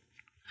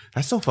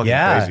 That's so fucking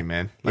crazy,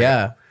 man.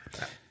 Like,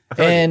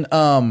 and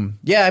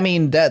I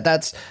mean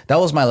that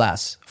was my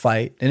last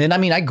fight. And then I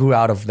mean I grew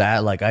out of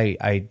that. Like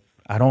I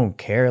don't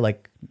care.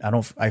 Like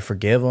I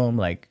forgive him.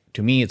 Like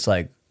to me it's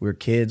like we're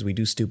kids, we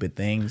do stupid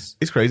things.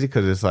 It's crazy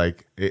because it's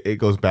like it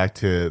goes back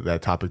to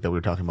that topic that we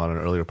were talking about on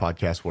an earlier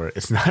podcast where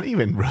it's not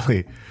even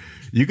really.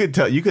 You could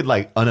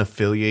like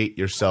unaffiliate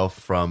yourself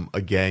from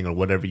a gang or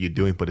whatever you're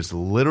doing, but it's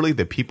literally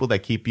the people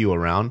that keep you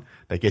around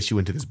that gets you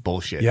into this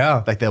bullshit.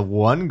 Yeah. Like that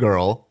one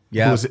girl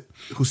who's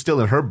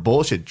still in her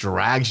bullshit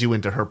drags you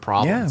into her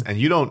problems. And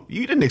you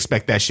didn't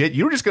expect that shit.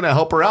 You were just gonna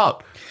help her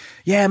out.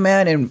 Yeah,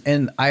 man,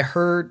 and I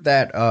heard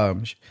that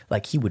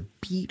like he would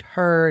beat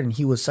her, and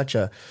he was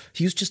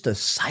just a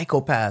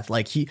psychopath.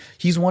 Like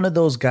he's one of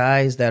those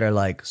guys that are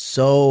like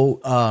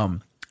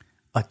so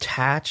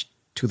attached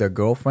to their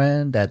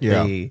girlfriend that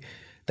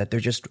they're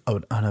just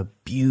an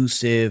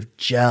abusive,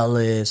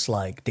 jealous,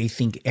 like they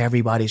think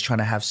everybody's trying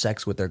to have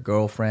sex with their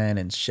girlfriend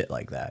and shit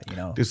like that, you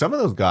know? Dude, some of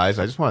those guys,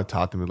 I just want to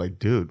talk to them like,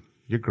 dude,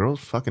 your girl's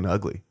fucking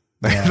ugly.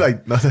 Yeah.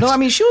 Like, no, I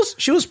mean, she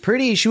was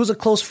pretty. She was a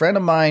close friend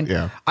of mine.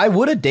 Yeah. I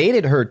would have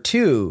dated her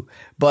too,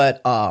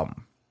 but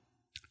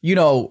you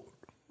know,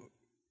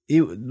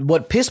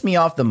 what pissed me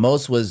off the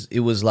most was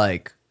it was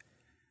like,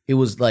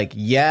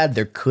 yeah,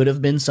 there could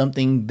have been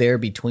something there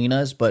between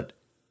us, but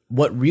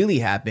what really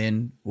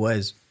happened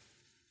was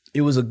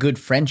it was a good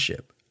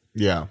friendship.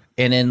 Yeah.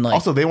 And then like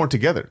also they weren't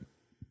together.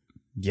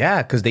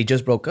 Yeah, because they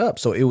just broke up,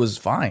 so it was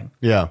fine.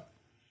 Yeah.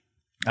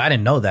 I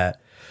didn't know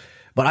that.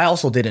 But I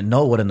also didn't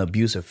know what an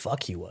abusive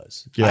fuck he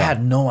was. Yeah. I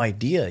had no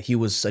idea he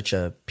was such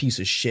a piece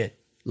of shit.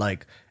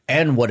 Like,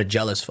 and what a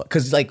jealous fuck.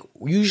 Because like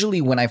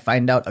usually when I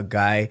find out a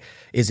guy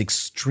is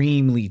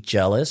extremely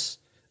jealous,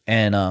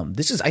 and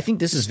I think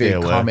this is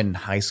very common in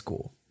high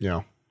school.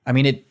 Yeah. I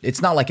mean,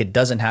 it's not like it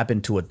doesn't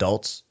happen to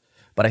adults,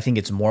 but I think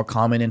it's more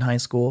common in high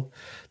school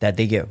that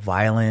they get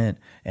violent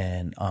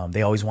and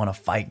they always want to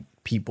fight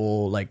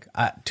people. Like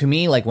to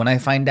me, like when I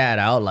find that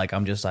out, like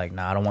I'm just like,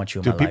 nah, I don't want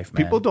you in my life,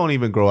 man. People don't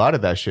even grow out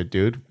of that shit,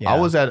 dude. Yeah. I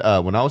was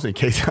at when I was in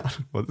K-Town.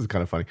 Well, this is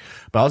kind of funny,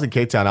 but I was in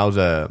K-Town.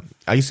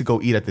 I used to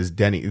go eat at this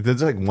Denny.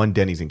 There's like one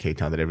Denny's in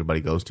K-Town that everybody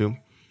goes to.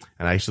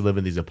 And I used to live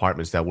in these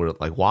apartments that were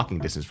like walking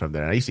distance from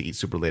there. And I used to eat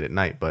super late at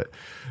night. But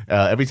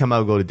every time I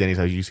would go to Denny's,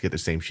 I used to get the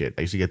same shit.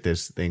 I used to get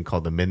this thing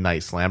called the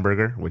Midnight Slam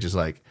Burger, which is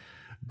like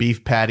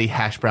beef patty,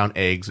 hash brown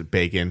eggs,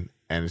 bacon,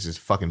 and it's this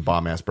fucking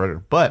bomb ass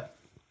burger. But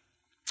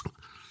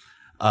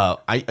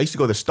I used to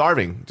go there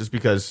starving just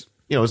because,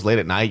 you know, it's late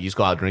at night. You just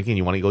go out drinking.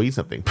 You want to go eat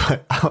something.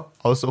 But I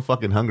was so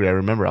fucking hungry. I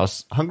remember I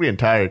was hungry and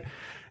tired.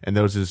 And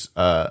there was this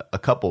a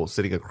couple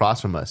sitting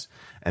across from us.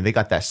 And they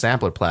got that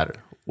sampler platter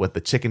with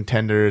the chicken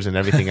tenders and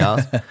everything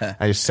else.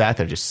 I just sat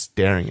there just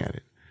staring at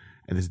it.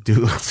 And this dude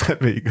looks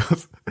at me. He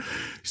goes,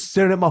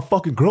 staring at my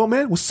fucking girl,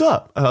 man? What's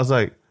up? And I was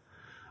like,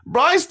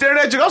 bro, I ain't staring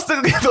at you. I'm still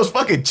looking at those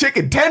fucking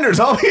chicken tenders,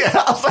 homie. And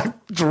I was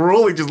like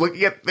drooling, just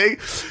looking at the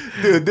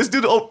thing. Dude, this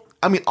dude,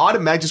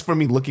 automatic just for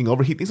me looking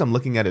over, he thinks I'm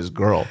looking at his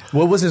girl.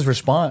 What was his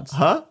response?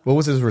 Huh? What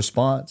was his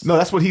response? No,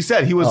 that's what he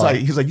said. He was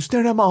like, you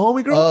staring at my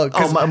homie girl?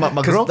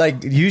 My girl?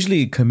 Like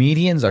usually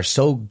comedians are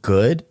so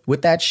good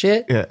with that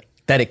shit. Yeah.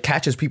 That it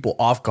catches people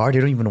off guard. They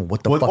don't even know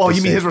what the fuck Oh, to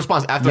you mean say. his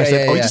response after I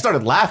said, he just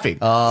started laughing.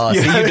 Oh, so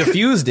you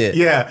diffused it.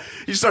 Yeah.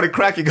 He started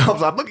cracking up.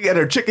 So I'm looking at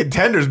her chicken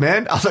tenders,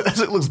 man. I was like,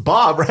 that looks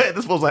bomb, right?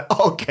 This fool's like,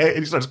 oh, okay. And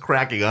he starts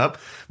cracking up.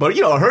 But,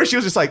 you know, she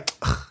was just like,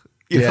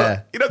 you know,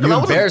 you're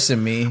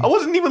embarrassing me. I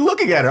wasn't even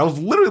looking at her. I was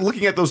literally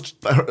looking at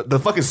the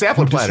fucking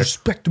sampler platter.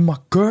 Disrespecting my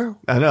girl.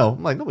 I know.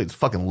 I'm like, nobody's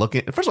fucking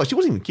looking. First of all, she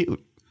wasn't even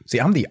cute. See,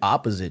 I'm the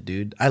opposite,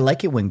 dude. I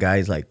like it when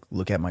guys like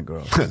look at my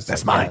girl. That's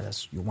like, mine. Yeah,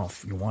 you want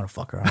to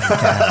fuck her. You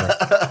can't have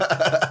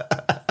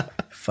her.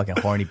 Fucking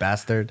horny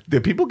bastard.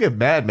 Dude, people get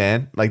mad,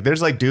 man. Like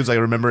there's like dudes I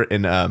remember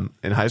in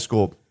high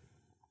school.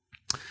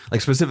 Like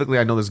specifically,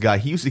 I know this guy.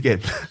 He used to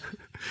get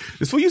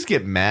this fool used to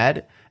get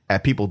mad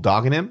at people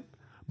dogging him.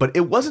 But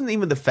it wasn't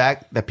even the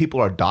fact that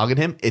people are dogging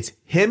him. It's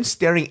him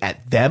staring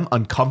at them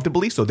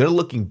uncomfortably. So they're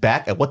looking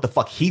back at what the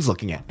fuck he's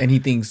looking at. And he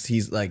thinks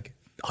he's like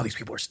all these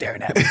people are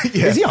staring at me.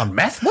 Is he on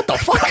meth? What the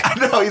fuck?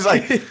 I know. He's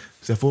like,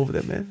 is that fool over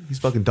there, man? He's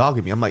fucking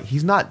dogging me. I'm like,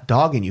 he's not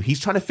dogging you. He's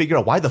trying to figure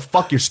out why the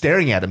fuck you're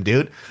staring at him,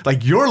 dude.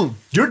 Like, you're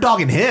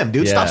dogging him,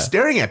 dude. Yeah. Stop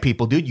staring at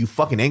people, dude. You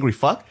fucking angry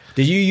fuck.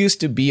 Did you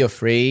used to be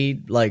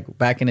afraid, like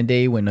back in the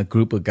day when a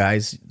group of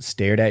guys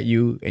stared at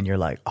you and you're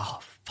like, oh,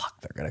 fuck,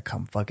 they're going to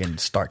come fucking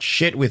start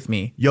shit with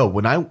me? Yo,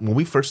 when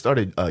we first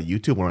started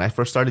YouTube, when I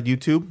first started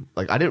YouTube,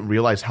 like, I didn't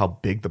realize how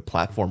big the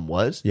platform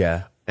was.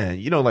 Yeah. And,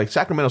 you know, like,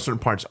 Sacramento, certain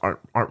parts aren't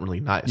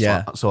really nice.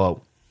 Yeah.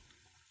 So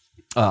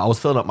I was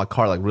filling up my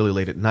car, like, really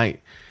late at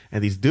night.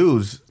 And these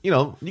dudes, you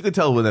know, you could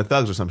tell when they're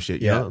thugs or some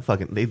shit, you know?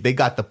 Fucking, they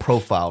got the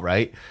profile,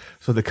 right?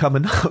 So they're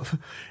coming up,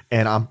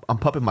 and I'm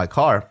pumping my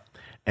car,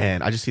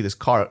 and I just see this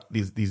car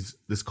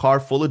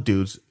full of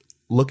dudes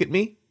look at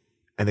me,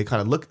 and they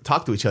kind of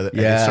talk to each other, and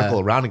they circle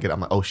around again.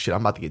 I'm like, oh shit,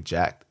 I'm about to get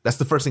jacked. That's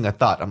the first thing I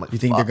thought. I'm like, You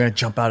think fuck. they're going to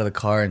jump out of the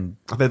car and...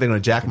 I think they're gonna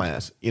jack my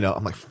ass. You know,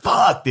 I'm like,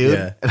 fuck, dude.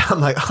 Yeah. And I'm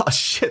like, oh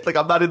shit, like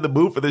I'm not in the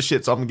mood for this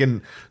shit. So I'm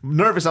getting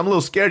nervous. I'm a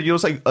little scared. You know,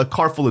 it's like a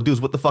car full of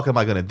dudes. What the fuck am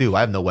I gonna do? I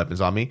have no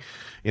weapons on me.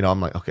 You know,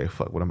 I'm like, okay,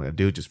 fuck, what am I gonna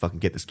do? Just fucking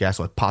get this gas.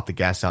 So I pop the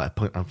gas out. I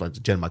put it on the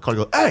jet in my car. I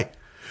go, hey,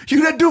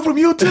 you that dude from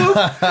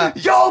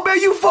YouTube? Yo, man,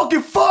 you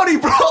fucking funny,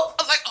 bro. I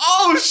was like,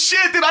 oh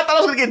shit, dude. I thought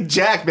I was gonna get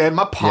jacked, man.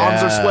 My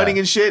palms are sweating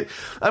and shit.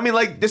 I mean,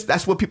 like,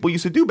 that's what people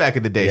used to do back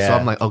in the day. So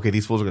I'm like, okay,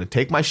 these fools are gonna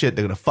take my shit.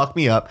 They're gonna fuck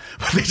me up.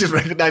 But they just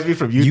recognize me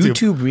from YouTube.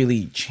 YouTube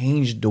really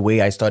changed the way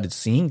I started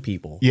seeing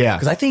people. Yeah.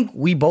 Because I think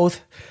we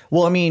both,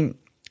 well, I mean,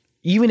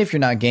 even if you're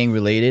not gang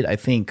related, I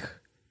think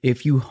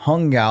if you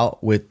hung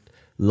out with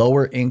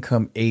lower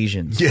income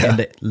Asians in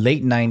the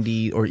late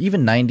 90s or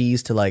even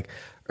 90s to like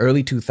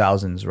early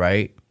 2000s,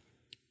 right?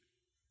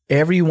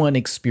 Everyone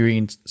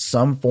experienced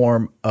some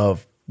form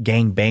of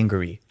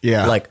gangbangery.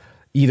 Yeah. Like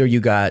either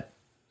you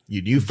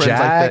knew friends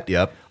jacked, like that.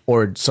 Yep.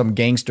 Or some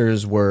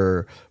gangsters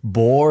were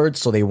bored,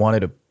 so they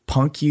wanted to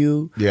punk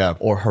you. Yeah.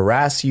 Or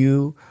harass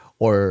you.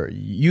 Or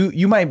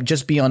you might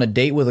just be on a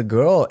date with a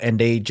girl and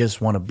they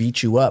just want to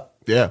beat you up.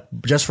 Yeah.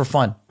 Just for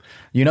fun.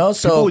 You know,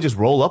 so people would just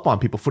roll up on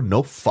people for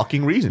no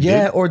fucking reason.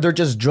 Yeah, dude. or they're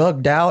just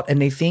drugged out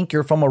and they think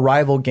you're from a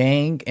rival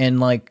gang, and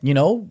like, you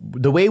know,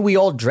 the way we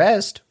all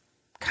dressed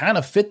kind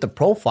of fit the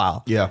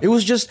profile. Yeah. It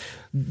was just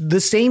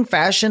the same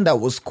fashion that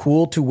was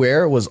cool to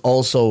wear was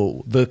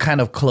also the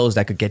kind of clothes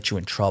that could get you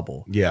in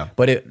trouble. Yeah.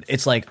 But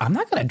it's like, I'm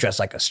not going to dress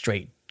like a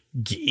straight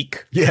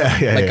geek. Yeah.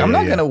 Like, I'm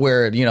not going to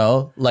wear, you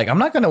know, like, I'm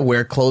not going to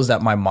wear clothes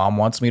that my mom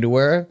wants me to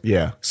wear.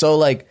 Yeah. So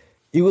like,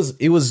 it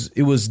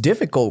was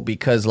difficult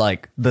because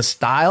like the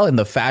style and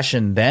the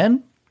fashion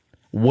then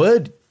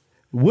would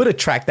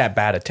attract that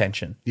bad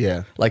attention.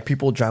 Yeah. Like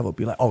people would drive up,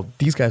 be like, oh,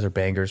 these guys are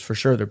bangers. For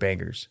sure they're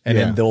bangers. And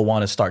then they'll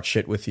want to start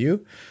shit with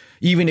you.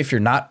 Even if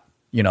you're not,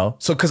 you know.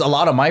 So because a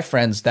lot of my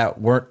friends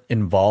that weren't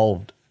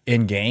involved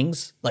in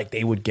gangs, like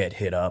they would get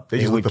hit up. They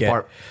just looked the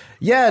part.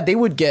 Yeah, they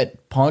would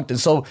get punked. And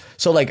so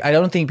like I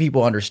don't think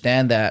people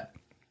understand that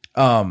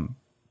and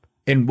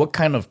what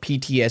kind of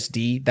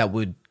PTSD that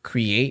would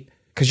create.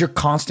 Because you're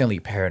constantly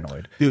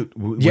paranoid. Dude,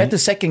 you have to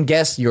second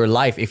guess your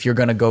life if you're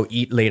going to go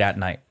eat late at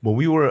night. When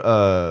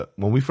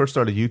we first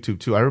started YouTube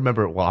too, I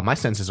remember, well, my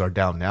senses are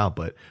down now,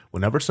 but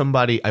whenever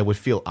I would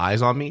feel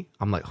eyes on me,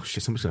 I'm like, oh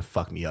shit, somebody's going to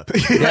fuck me up.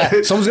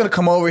 Yeah, someone's going to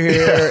come over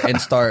here and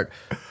start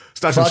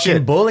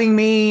fucking bullying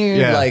me.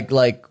 Yeah.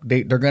 Like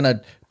they're going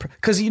to,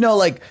 because, you know,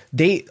 like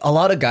a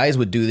lot of guys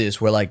would do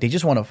this where like they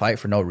just want to fight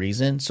for no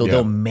reason. So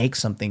they'll make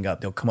something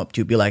up. They'll come up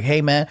to you, be like,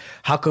 hey man,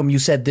 how come you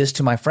said this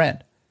to my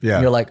friend? Yeah.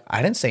 And you're like,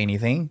 I didn't say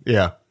anything.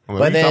 Yeah. Well,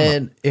 but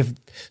then if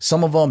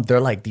some of them, they're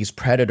like these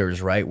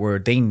predators, right? Where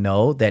they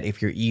know that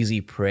if you're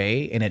easy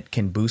prey and it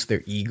can boost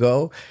their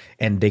ego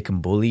and they can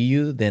bully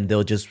you, then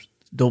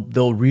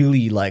they'll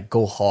really like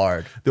go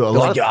hard. Dude, they're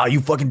like, yeah,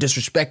 you fucking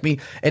disrespect me.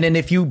 And then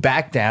if you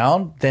back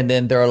down,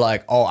 then they're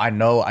like, oh, I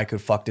know I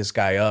could fuck this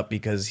guy up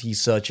because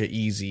he's such an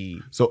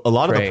easy So a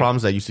lot of the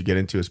problems I used to get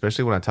into,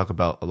 especially when I talk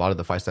about a lot of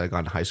the fights that I got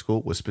in high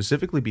school, was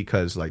specifically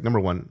because, like, number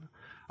one,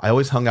 I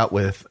always hung out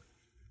with.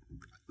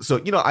 So,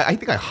 you know, I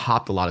think I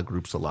hopped a lot of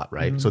groups a lot,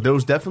 right? Mm-hmm. So there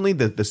was definitely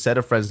the set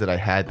of friends that I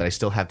had that I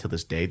still have to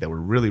this day that were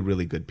really,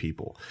 really good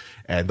people.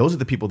 And those are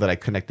the people that I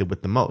connected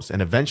with the most.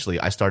 And eventually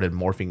I started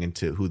morphing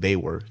into who they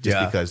were just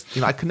because,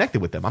 you know, I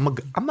connected with them.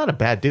 I'm not a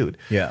bad dude.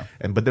 Yeah.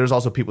 But there's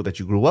also people that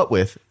you grew up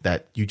with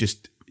that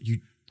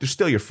they're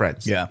still your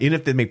friends. Yeah. Even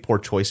if they make poor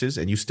choices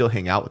and you still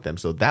hang out with them.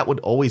 So that would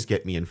always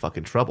get me in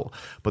fucking trouble.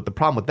 But the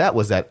problem with that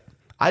was that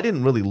I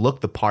didn't really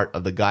look the part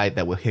of the guy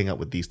that would hang out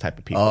with these type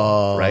of people.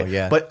 Oh, right?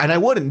 Yeah. And I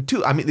wouldn't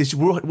too. I mean,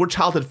 we're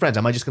childhood friends.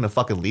 Am I just going to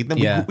fucking lead them?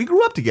 Yeah. We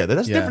grew up together.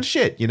 That's different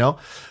shit, you know?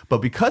 But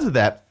because of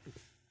that,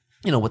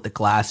 you know, with the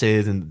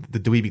glasses and the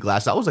dweeby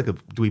glasses, I was like a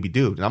dweeby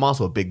dude. And I'm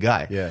also a big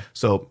guy. Yeah.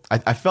 So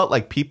I felt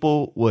like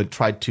people would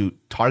try to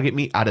target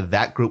me out of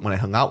that group when I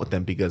hung out with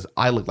them because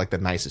I look like the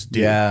nicest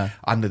dude. Yeah.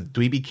 I'm the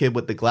dweeby kid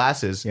with the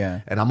glasses.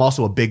 Yeah. And I'm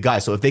also a big guy.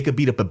 So if they could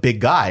beat up a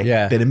big guy,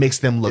 then it makes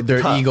them look their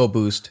tough. Ego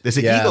boost. There's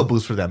an ego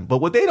boost for them. But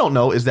what they don't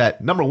know is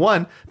that, number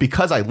one,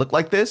 because I look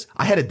like this,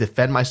 I had to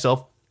defend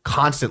myself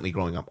constantly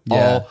growing up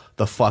all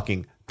the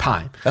fucking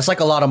time. That's like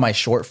a lot of my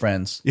short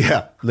friends.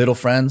 Yeah. Little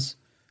friends.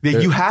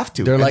 You have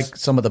to. They're like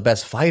some of the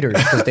best fighters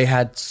because they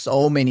had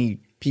so many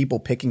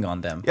people picking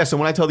on them. Yeah, so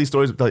when I tell these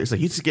stories, it's like you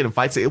used to get in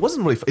fights. It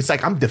wasn't really. It's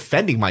like I'm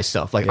defending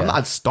myself. Like I'm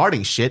not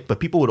starting shit, but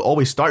people would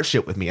always start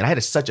shit with me, and I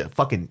had such a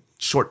fucking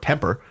short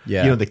temper.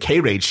 Yeah, you know, the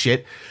K-Rage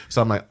shit.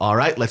 So I'm like, all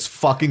right, let's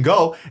fucking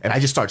go, and I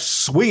just start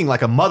swinging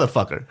like a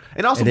motherfucker.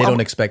 And also, they don't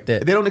expect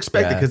it. They don't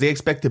expect it because they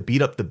expect to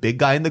beat up the big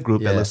guy in the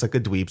group that looks like a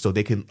dweeb, so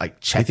they can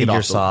like check they think it off.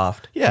 you're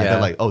soft. Yeah, they're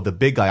like, oh, the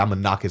big guy, I'm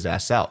gonna knock his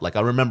ass out. Like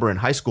I remember in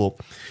high school,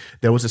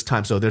 there was this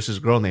time. So there's this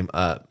girl named.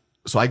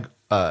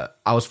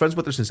 I was friends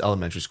with her since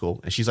elementary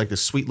school, and she's like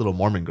this sweet little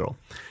Mormon girl.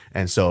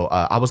 And so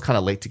I was kind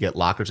of late to get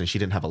lockers, and she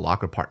didn't have a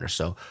locker partner.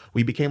 So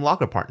we became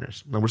locker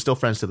partners, and we're still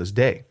friends to this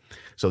day.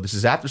 So this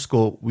is after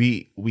school.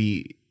 We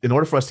in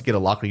order for us to get a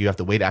locker, you have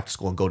to wait after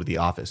school and go to the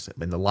office.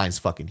 And the line's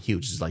fucking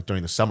huge. It's like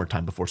during the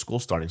summertime before school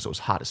starting, so it was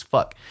hot as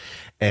fuck.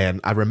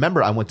 And I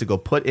remember I went to go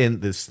put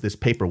in this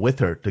paper with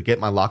her to get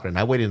my locker, and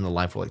I waited in the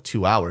line for like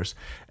 2 hours.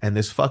 And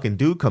this fucking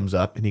dude comes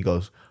up, and he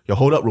goes, yo,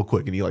 hold up real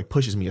quick. And he like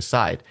pushes me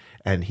aside,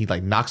 and he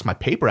like knocks my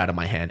paper out of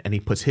my hand, and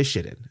he puts his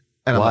shit in.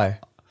 And why?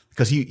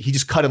 Because he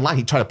just cut in line.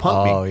 He tried to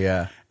punk me. Oh,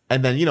 yeah.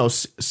 And then, you know,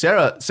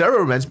 Sarah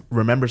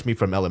remembers me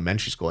from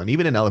elementary school. And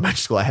even in elementary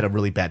school, I had a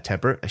really bad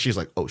temper. And she's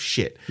like, oh,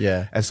 shit.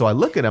 Yeah. And so I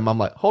look at him. I'm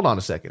like, hold on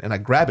a second. And I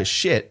grab his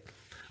shit.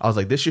 I was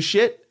like, this your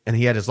shit? And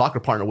he had his locker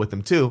partner with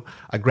him, too.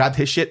 I grabbed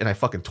his shit, and I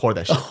fucking tore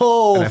that shit.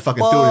 Oh, and I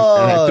fucking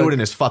fuck. threw it in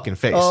his fucking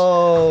face.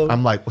 Oh.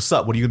 I'm like, what's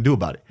up? What are you going to do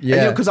about it? Yeah.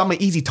 And, you know, because I'm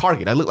an easy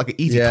target. I look like an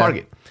easy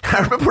target.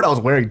 I remember what I was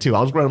wearing, too.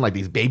 I was wearing, like,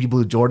 these baby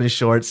blue Jordan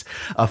shorts,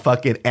 a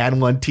fucking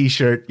And One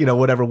t-shirt, you know,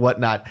 whatever,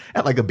 whatnot,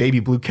 and, like, a baby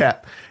blue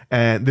cap.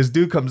 And this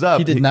dude comes up.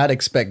 He did not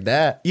expect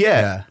that.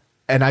 Yeah.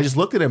 And I just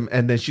looked at him,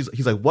 and then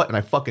he's like, what? And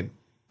I fucking,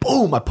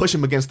 boom, I push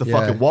him against the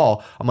fucking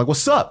wall. I'm like,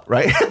 what's up?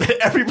 Right? And then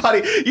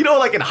everybody, you know,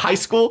 like in high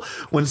school,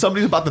 when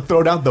somebody's about to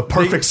throw down the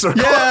perfect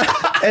circle. Yeah.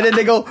 And then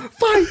they go,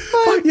 fight.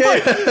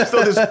 Yeah.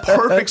 So this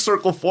perfect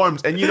circle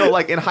forms. And, you know,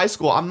 like in high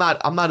school, I'm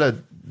not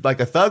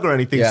a thug or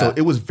anything. So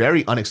it was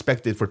very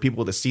unexpected for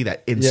people to see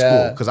that in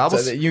school. Because I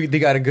was. So they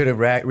got a good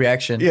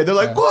reaction. Yeah. They're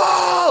like,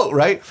 whoa.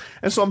 Right.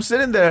 And so I'm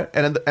sitting there,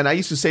 and I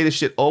used to say this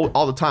shit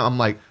all the time. I'm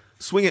like,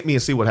 swing at me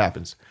and see what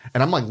happens.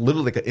 And I'm like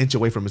literally like an inch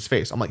away from his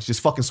face. I'm like,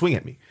 just fucking swing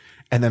at me.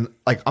 And then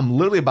like I'm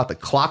literally about to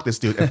clock this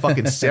dude, and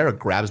fucking Sarah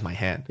grabs my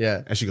hand.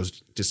 Yeah. And she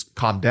goes, just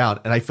calm down.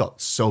 And I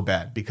felt so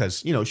bad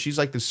because, you know, she's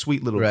like this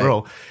sweet little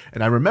girl.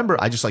 And I remember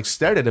I just like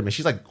stared at him, and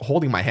she's like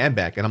holding my hand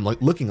back, and I'm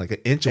like looking like an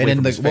inch away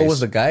from his face. What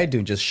was the guy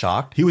doing? Just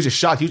shocked? He was just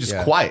shocked. He was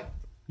just quiet.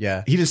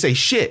 Yeah. He didn't say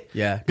shit.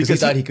 Yeah. Because he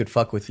thought he could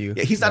fuck with you.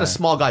 Yeah, he's not a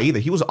small guy either.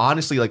 He was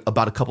honestly like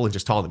about a couple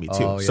inches taller than me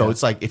too. Oh, so yeah.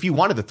 it's like if he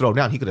wanted to throw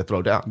down, he could have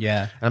thrown down.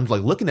 Yeah. And I'm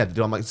like looking at the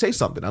dude. I'm like, say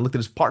something. I looked at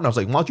his partner. I was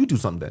like, why don't you do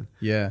something then?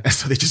 Yeah. And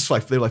so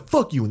they're like,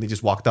 fuck you. And they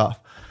just walked off.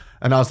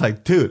 And I was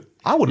like, dude,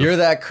 I would have. You're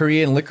that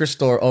Korean liquor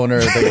store owner.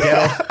 The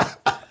ghetto.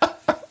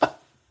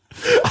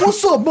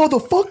 What's up,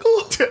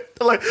 motherfucker?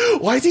 They're like,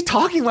 why is he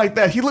talking like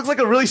that? He looks like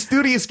a really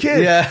studious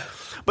kid. Yeah.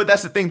 But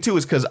that's the thing too,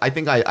 is because I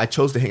think I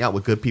chose to hang out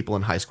with good people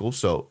in high school.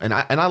 So and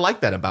I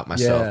like that about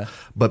myself. Yeah.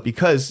 But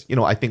because, you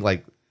know, I think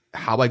like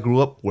how I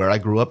grew up, where I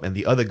grew up, and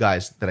the other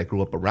guys that I grew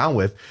up around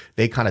with,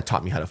 they kind of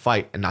taught me how to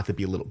fight and not to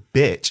be a little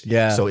bitch.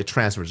 Yeah. So it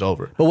transfers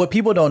over. But what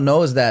people don't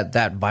know is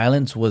that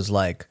violence was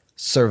like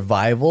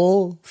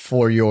survival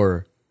for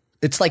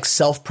it's like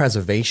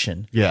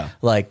self-preservation. Yeah.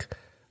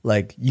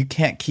 Like you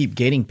can't keep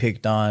getting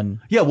picked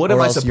on. Yeah, what or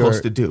am I else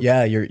supposed to do?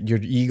 Yeah, your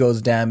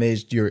ego's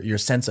damaged, your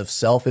sense of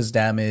self is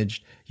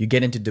damaged. You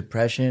get into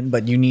depression,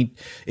 but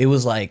it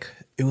was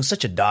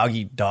such a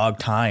dog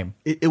time.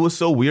 It was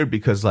so weird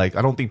because like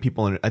I don't think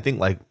I think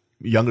like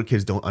younger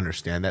kids don't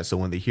understand that. So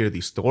when they hear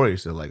these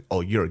stories, they're like,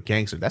 "Oh, you're a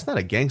gangster." That's not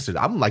a gangster.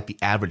 I'm like the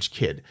average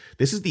kid.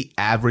 This is the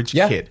average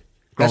kid.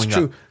 That's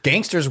true. Up.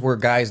 Gangsters were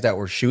guys that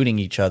were shooting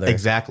each other.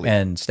 Exactly.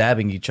 And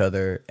stabbing each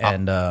other.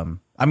 And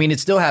I mean,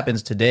 it still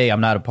happens today. I'm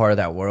not a part of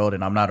that world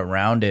and I'm not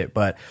around it.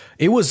 But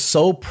it was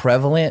so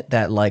prevalent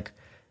that like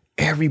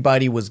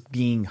everybody was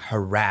being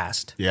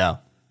harassed. Yeah.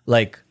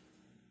 Like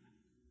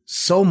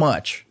so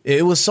much.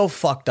 It was so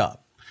fucked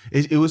up.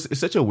 It's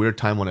such a weird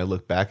time when I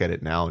look back at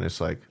it now, and it's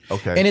like,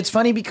 okay. And it's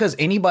funny because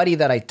anybody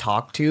that I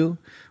talk to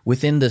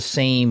within the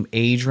same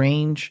age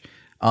range,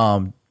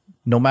 no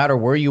matter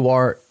where you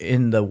are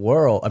in the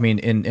world, I mean,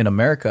 in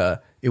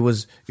America, it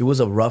was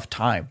a rough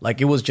time.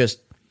 Like it was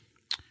just,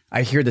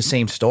 I hear the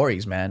same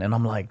stories, man. And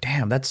I'm like,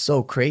 damn, that's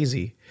so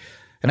crazy.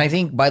 And I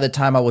think by the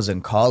time I was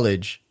in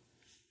college,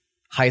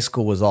 high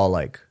school was all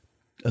like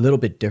a little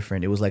bit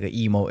different. It was like an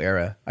emo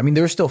era. I mean,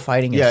 they were still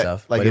fighting and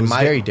stuff, like but it was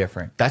very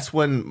different. That's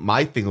when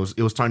my thing was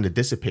starting to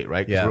dissipate,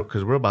 right? Yeah.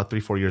 Because we're about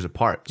 3-4 years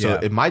apart. So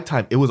in my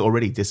time, it was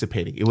already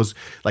dissipating. It was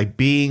like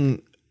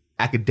being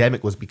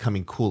academic was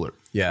becoming cooler.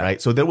 Yeah. Right.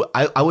 So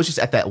I was just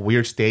at that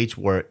weird stage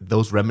where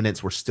those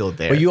remnants were still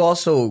there. But you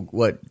also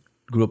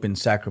grew up in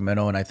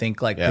Sacramento, and I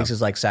think like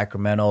places like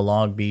Sacramento,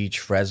 Long Beach,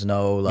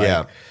 Fresno,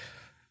 like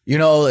you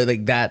know,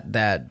 like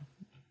that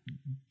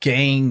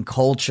gang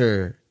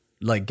culture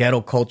like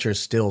ghetto culture is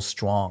still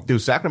strong.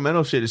 Dude,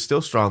 Sacramento shit is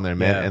still strong there,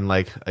 man. Yeah. And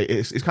like,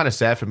 it's kind of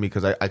sad for me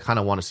because I kind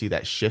of want to see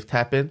that shift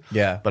happen.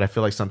 Yeah. But I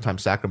feel like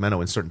sometimes Sacramento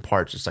in certain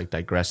parts is like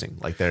digressing.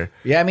 Like they're,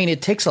 Yeah, I mean,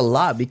 it takes a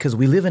lot because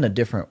we live in a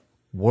different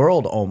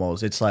world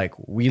almost. It's like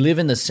we live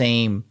in the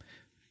same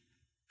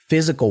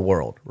physical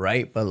world,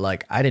 right? But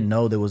like, I didn't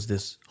know there was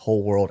this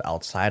whole world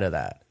outside of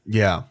that.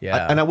 yeah.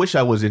 Yeah. And I wish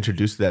I was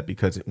introduced to that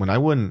because when I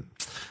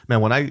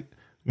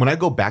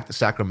go back to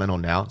Sacramento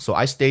now, so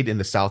I stayed in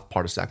the south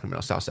part of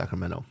Sacramento, South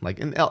Sacramento. Like,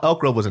 in Elk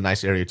Grove was a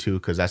nice area too,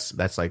 because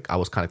that's like I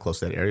was kind of close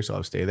to that area, so I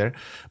would stay there.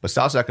 But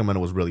South Sacramento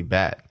was really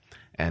bad,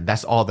 and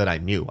that's all that I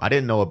knew. I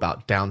didn't know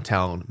about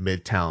downtown,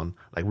 midtown,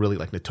 like really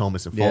like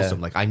Natomas and Folsom.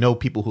 Yeah. Like I know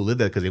people who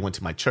lived there because they went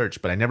to my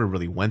church, but I never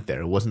really went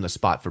there. It wasn't a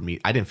spot for me.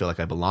 I didn't feel like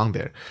I belonged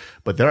there.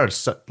 But there are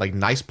like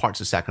nice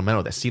parts of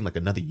Sacramento that seem like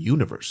another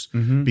universe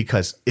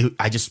because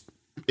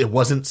it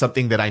wasn't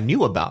something that I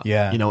knew about.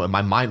 Yeah. You know, and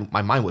my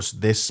mind was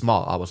this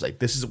small. I was like,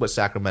 this is what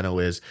Sacramento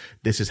is.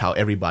 This is how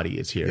everybody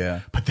is here. Yeah.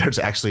 But there's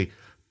actually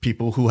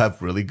people who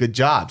have really good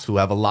jobs, who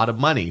have a lot of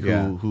money,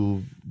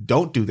 who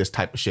don't do this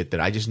type of shit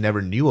that I just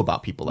never knew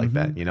about people like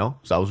that, you know?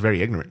 So I was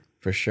very ignorant.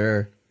 For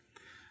sure.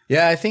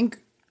 Yeah, I think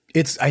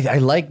I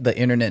like the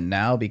internet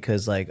now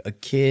because like a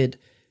kid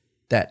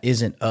that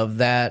isn't of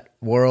that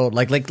world,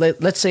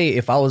 let's say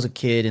if I was a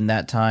kid in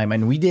that time,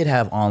 and we did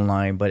have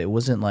online, but it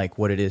wasn't like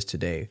what it is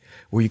today,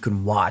 where you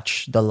can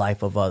watch the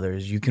life of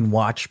others, you can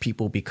watch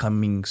people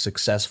becoming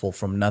successful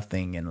from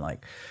nothing, and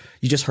like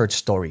you just heard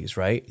stories,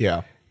 right?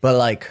 Yeah. But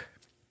like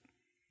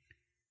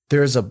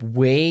there's a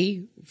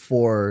way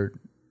for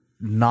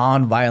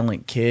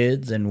non-violent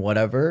kids and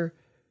whatever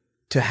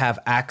to have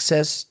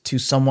access to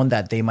someone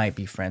that they might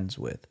be friends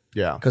with.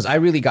 Yeah. Because I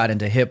really got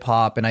into hip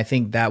hop, and I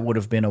think that would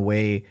have been a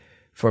way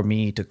for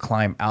me to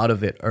climb out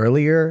of it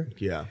earlier.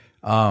 Yeah.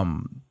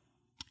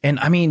 And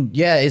I mean,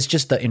 yeah, it's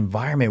just the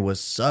environment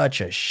was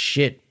such a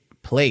shit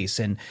place,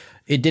 and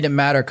it didn't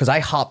matter because I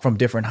hopped from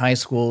different high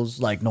schools,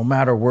 like no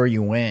matter where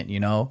you went, you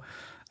know,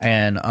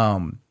 and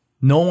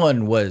no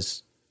one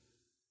was,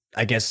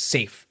 I guess,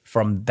 safe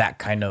from that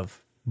kind of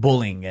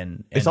bullying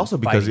and It's also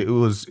because fighting.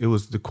 it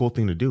was the cool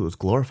thing to do. It was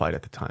glorified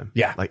at the time.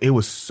 Yeah. Like it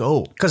was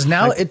so, Because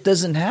now it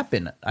doesn't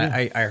happen.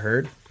 I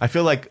heard. I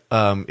feel like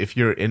if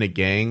you're in a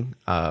gang,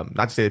 not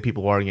to say that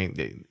people are in a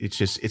gang,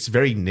 it's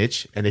very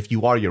niche. And if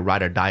you are, you're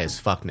ride or die as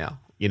fuck now,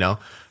 you know?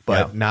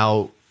 But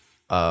now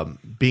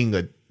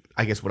being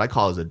I guess what I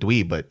call is a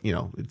dweeb, but you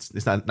know,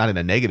 it's not in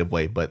a negative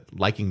way, but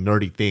liking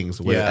nerdy things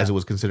as it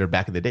was considered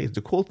back in the day. It's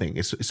a cool thing.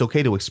 It's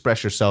okay to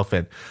express yourself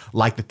and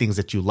like the things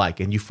that you like,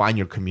 and you find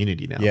your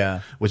community now.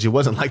 Yeah. Which it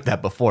wasn't like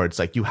that before. It's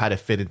like you had to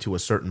fit into a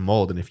certain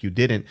mold, and if you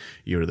didn't,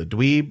 you're the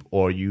dweeb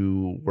or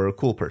you were a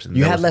cool person.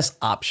 You had less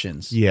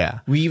options. Yeah.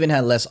 We even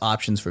had less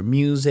options for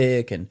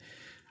music. And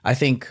I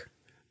think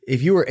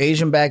if you were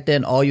Asian back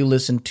then, all you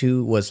listened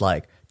to was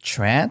like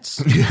trance,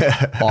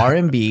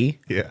 R&B,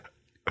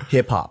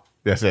 hip hop.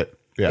 That's it.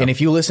 Yeah. And if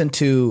you listen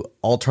to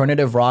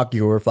alternative rock,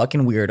 you're a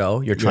fucking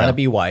weirdo. You're trying to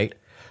be white.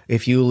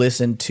 If you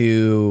listen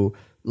to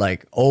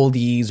like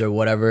oldies or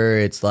whatever,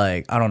 it's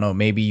like, I don't know,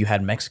 maybe you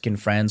had Mexican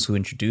friends who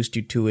introduced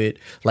you to it.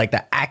 Like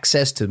the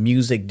access to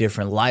music,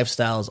 different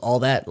lifestyles, all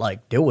that,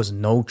 like there was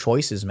no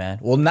choices, man.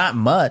 Well, not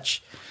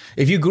much.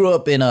 If you grew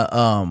up in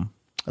a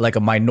like a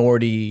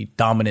minority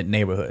dominant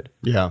neighborhood.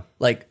 Yeah.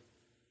 Like,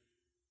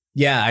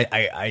 yeah,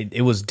 I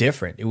it was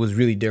different. It was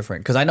really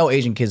different. Because I know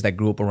Asian kids that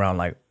grew up around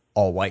like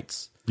all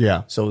whites.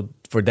 Yeah. So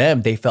for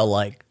them, they felt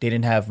like they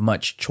didn't have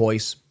much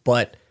choice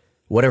but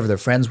whatever their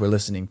friends were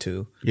listening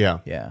to. Yeah.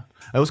 Yeah.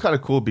 It was kind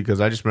of cool because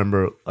I just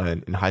remember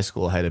in high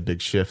school, I had a big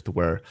shift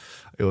where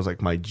it was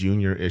like my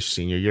junior-ish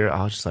senior year.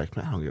 I was just like,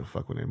 man, I don't give a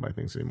fuck what anybody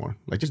thinks anymore.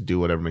 Like, just do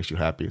whatever makes you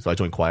happy. So I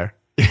joined choir.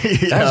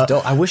 That's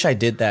dope. I wish I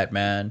did that,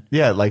 man.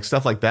 Yeah, like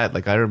stuff like that.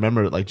 Like I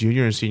remember like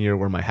junior and senior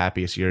were my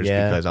happiest years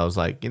because I was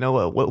like, you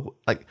know what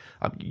like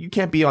you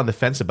can't be on the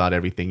fence about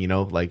everything, you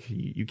know? Like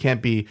you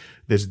can't be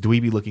this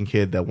dweeby looking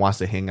kid that wants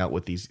to hang out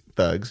with these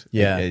thugs.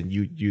 Yeah. And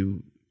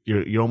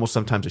you're almost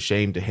sometimes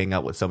ashamed to hang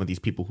out with some of these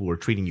people who are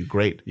treating you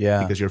great.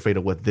 Yeah. Because you're afraid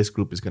of what this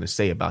group is going to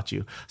say about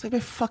you. It's like,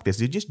 man, fuck this,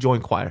 dude. Just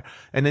join choir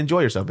and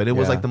enjoy yourself. And it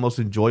was like the most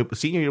enjoyable.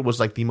 Senior year was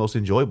like the most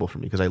enjoyable for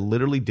me because I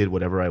literally did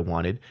whatever I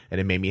wanted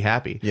and it made me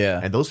happy. Yeah.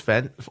 And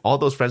all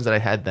those friends that I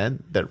had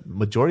then, the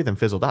majority of them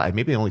fizzled out. I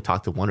maybe only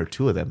talked to one or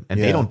two of them,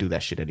 and they don't do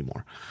that shit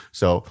anymore.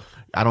 So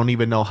I don't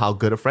even know how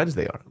good of friends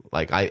they are.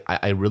 Like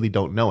I really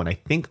don't know. And I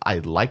think I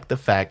like the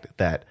fact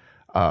that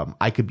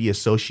I could be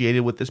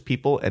associated with this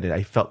people, and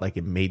I felt like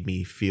it made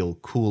me feel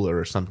cooler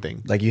or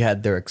something. Like you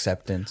had their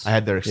acceptance. I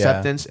had their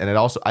acceptance, and I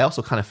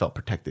also kind of felt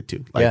protected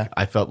too. Like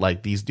I felt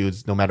like these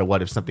dudes, no matter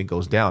what, if something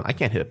goes down, I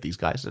can't hit up these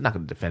guys. They're not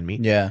going to defend me.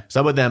 Yeah.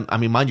 Some of them, I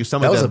mean, mind you,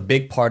 some that of was them. a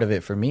big part of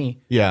it for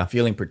me. Yeah.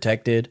 Feeling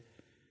protected,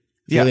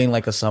 feeling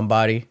like a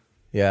somebody.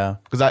 Yeah.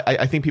 Because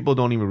I think people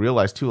don't even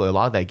realize too, a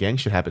lot of that gang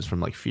shit happens from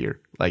like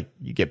fear. Like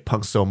you get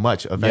punked so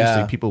much,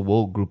 eventually people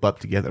will group up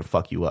together and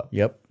fuck you up.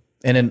 Yep.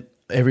 And then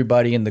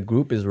everybody in the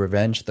group is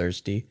revenge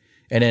thirsty.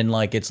 And then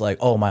like it's like,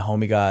 oh, my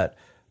homie got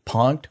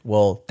punked.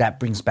 Well, that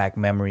brings back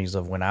memories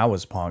of when I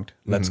was punked.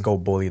 Let's go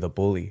bully the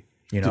bully.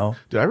 You know?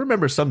 Dude, I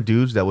remember some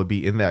dudes that would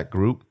be in that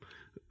group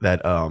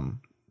that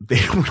they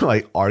were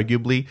like,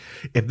 arguably,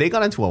 if they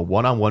got into a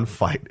one-on-one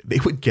fight, they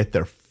would get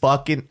their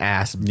fucking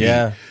ass beat.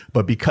 Yeah.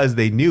 But because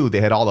they knew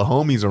they had all the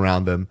homies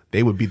around them,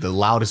 they would be the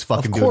loudest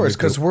fucking Of dude in course, the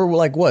because group. we're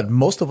like, what?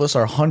 Most of us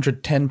are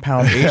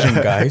 110-pound Asian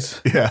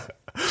guys. Yeah.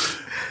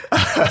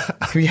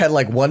 We had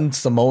like one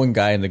Samoan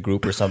guy in the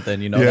group or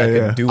something, you know,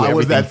 that could do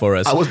everything for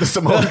us. I was the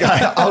Samoan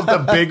guy. I was the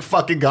big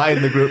fucking guy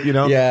in the group, you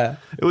know? Yeah.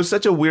 It was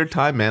such a weird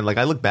time, man. Like,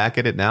 I look back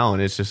at it now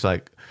and it's just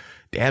like,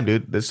 damn,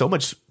 dude, there's so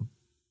much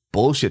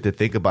bullshit to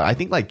think about. I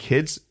think like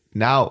kids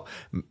now,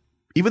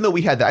 even though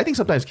we had that, I think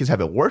sometimes kids have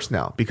it worse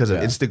now because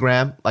of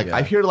Instagram. Like,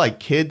 I hear like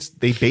kids,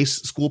 they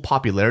base school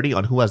popularity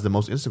on who has the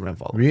most Instagram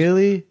followers.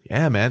 Really?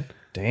 Yeah, man.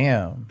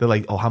 Damn. They're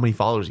like, oh, how many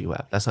followers do you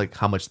have? That's like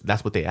how much,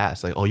 that's what they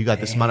ask. Like, oh, you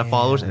got this amount of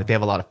followers. And if they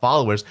have a lot of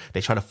followers,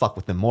 they try to fuck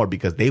with them more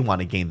because they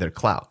want to gain their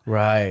clout.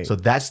 Right. So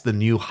that's the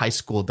new high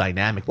school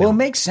dynamic. Well, now. it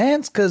makes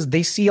sense because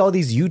they see all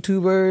these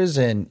YouTubers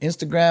and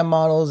Instagram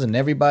models and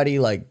everybody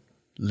like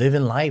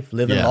living life,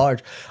 living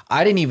large.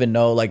 I didn't even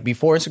know, like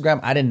before Instagram,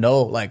 I didn't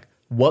know like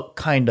what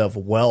kind of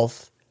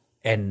wealth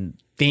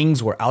and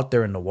things were out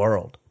there in the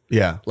world.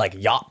 Yeah. Like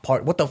yacht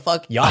party. What the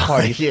fuck? Yacht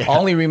party. Yeah. I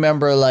only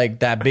remember like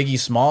that Biggie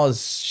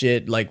Smalls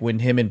shit, like when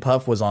him and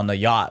Puff was on the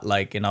yacht.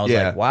 Like, and I was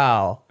like,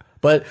 wow.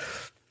 But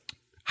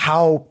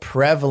how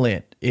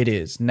prevalent it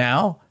is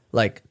now,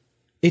 like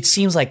it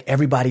seems like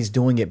everybody's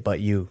doing it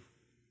but you.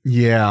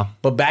 Yeah.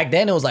 But back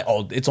then it was like,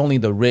 oh, it's only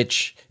the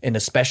rich and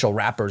the special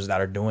rappers that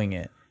are doing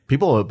it.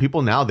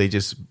 People now, they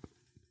just,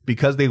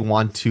 because they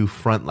want to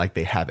front like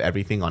they have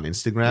everything on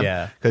Instagram.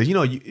 Yeah. Because, you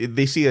know,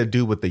 they see a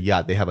dude with the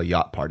yacht, they have a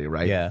yacht party,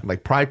 right? Yeah.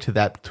 Like prior to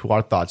that, to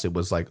our thoughts, it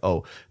was like,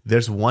 oh,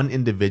 there's one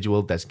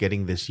individual that's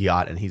getting this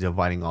yacht and he's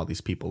inviting all these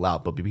people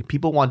out. But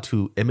people want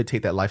to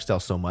imitate that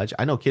lifestyle so much.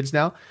 I know kids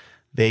now,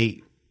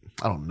 I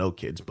don't know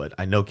kids, but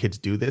I know kids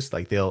do this.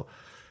 Like they'll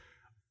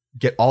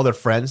get all their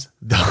friends,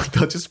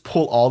 they'll just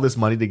pull all this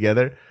money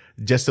together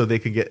just so they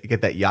could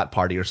get that yacht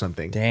party or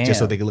something. Damn. Just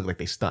so they can look like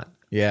they stunt.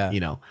 Yeah. You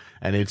know,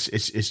 and it's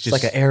just It's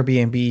like an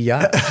Airbnb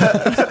yacht.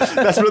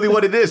 that's really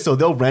what it is. So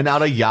they'll rent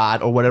out a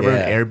yacht or whatever,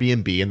 Yeah. an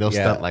Airbnb, and they'll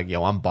Yeah. stunt like,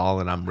 yo, I'm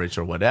balling, I'm rich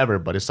or whatever.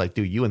 But it's like,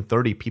 dude, you and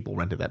 30 people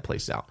rented that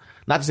place out.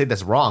 Not to say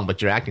that's wrong,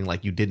 but you're acting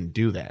like you didn't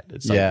do that.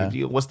 It's like,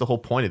 Yeah. what's the whole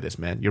point of this,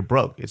 man? You're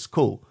broke. It's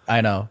cool.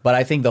 I know. But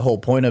I think the whole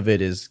point of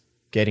it is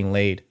getting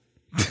laid.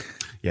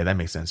 Yeah, that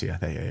makes sense. Yeah.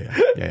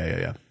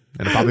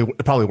 And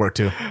it probably worked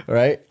too.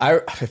 Right?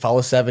 If I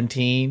was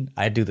 17,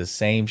 I'd do the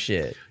same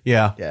shit.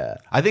 Yeah. Yeah.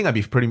 I think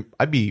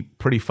I'd be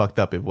pretty fucked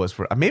up if it was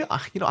for, maybe,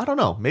 you know, I don't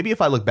know. Maybe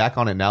if I look back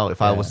on it now, if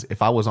I was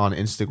on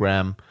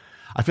Instagram,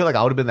 I feel like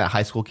I would have been that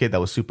high school kid that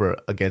was super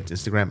against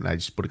Instagram and I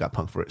just would have got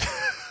punked for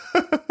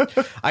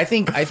it. I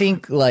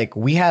think like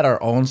we had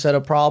our own set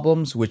of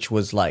problems, which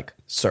was like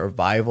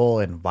survival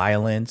and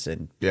violence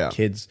and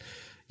kids,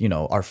 you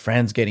know, our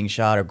friends getting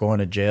shot or going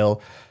to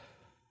jail.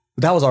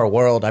 That was our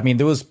world. I mean,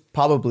 there was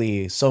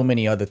probably so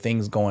many other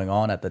things going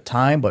on at the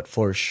time, but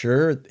for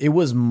sure, it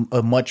was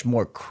a much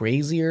more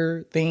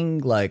crazier thing.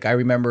 Like I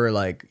remember,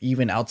 like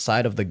even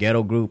outside of the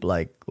ghetto group,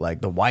 like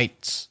the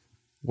whites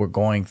were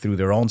going through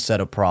their own set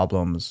of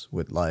problems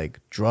with like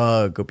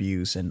drug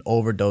abuse and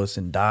overdose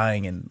and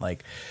dying, and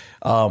like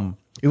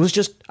it was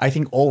just, I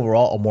think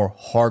overall a more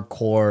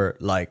hardcore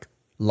like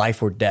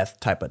life or death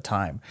type of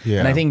time. Yeah.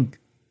 And I think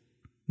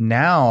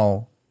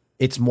now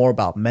it's more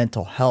about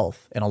mental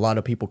health and a lot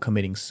of people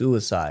committing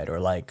suicide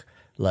or like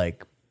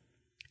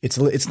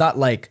it's not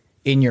like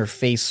in your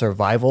face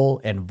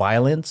survival and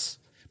violence,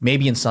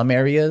 maybe in some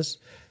areas,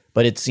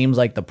 but it seems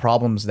like the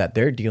problems that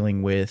they're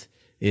dealing with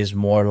is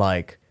more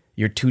like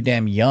you're too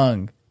damn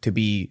young to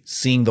be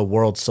seeing the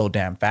world so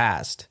damn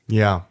fast.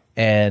 Yeah.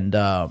 And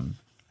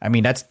I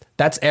mean,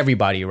 that's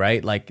everybody,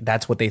 right? Like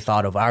that's what they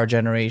thought of our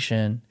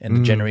generation and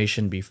the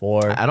generation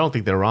before. I don't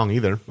think they're wrong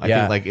either. I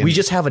Yeah, think like we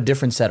just have a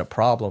different set of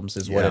problems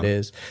is what Yeah. it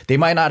is. They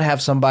might not have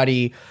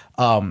somebody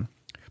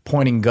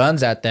pointing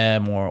guns at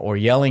them or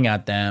yelling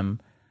at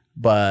them,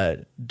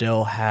 but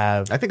they'll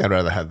have I think I'd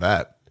rather have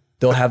that.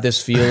 they'll have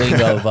this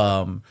feeling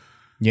of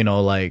you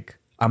know, like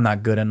I'm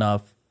not good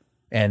enough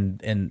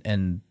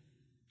and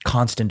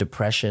constant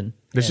depression.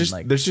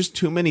 There's just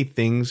too many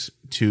things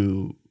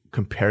to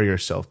compare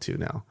yourself to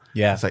now.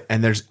 Yeah. It's like,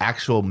 and there's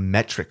actual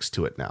metrics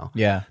to it now.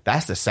 Yeah.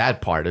 That's the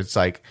sad part. It's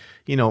like,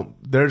 you know,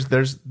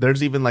 there's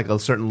even like a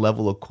certain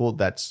level of cool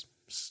that's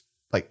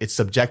like, it's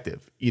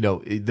subjective. You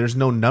know, there's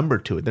no number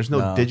to it. There's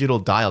no digital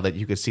dial that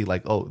you could see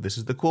like, oh, this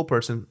is the cool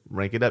person,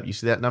 rank it up. You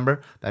see that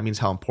number? That means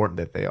how important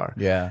that they are.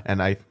 Yeah.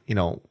 And you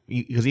know,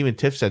 because even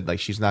Tiff said like,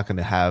 she's not going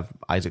to have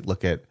Isaac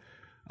look at,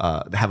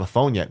 have a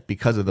phone yet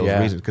because of those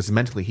reasons, because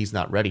mentally he's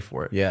not ready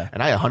for it. Yeah.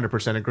 And I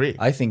 100% agree.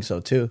 I think so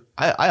too.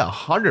 I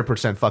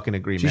 100% fucking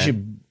agree, You man.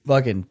 should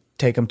fucking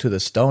take them to the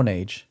Stone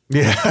Age.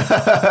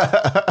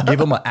 Yeah. Give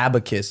them an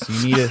abacus.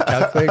 You need a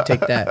calculator? Take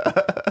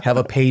that. Have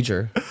a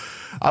pager.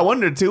 I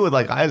wonder too with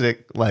like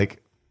Isaac,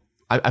 like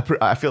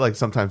I feel like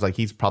sometimes like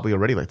he's probably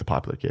already like the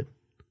popular kid.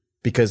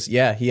 Because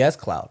yeah, he has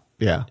clout.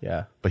 Yeah.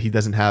 Yeah. But he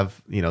doesn't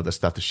have, you know, the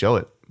stuff to show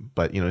it.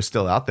 But, you know, it's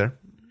still out there.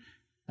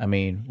 I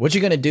mean, what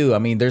you gonna do? I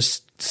mean,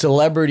 there's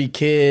celebrity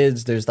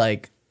kids. There's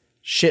like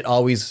shit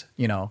always,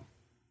 you know.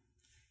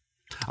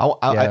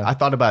 I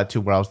thought about it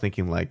too, where I was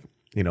thinking like,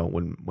 you know,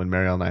 when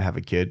Mariel and I have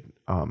a kid,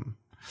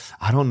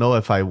 I don't know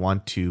if I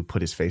want to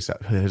put his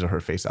or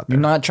her face out there.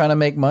 You're not trying to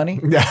make money?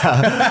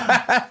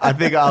 Yeah. I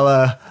think I'll,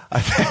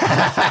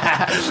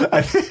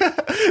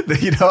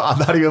 you know, I'm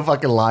not even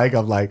fucking lying.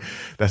 I'm like,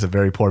 that's a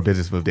very poor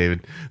business move,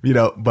 David. You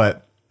know,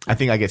 but I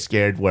think I get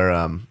scared where,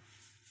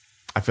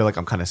 I feel like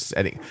I'm kind of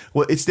setting.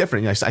 Well, it's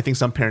different. You know, I think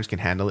some parents can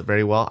handle it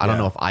very well. I don't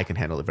know if I can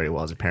handle it very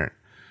well as a parent.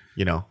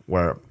 You know,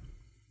 where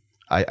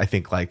I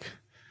think like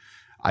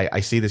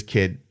I see this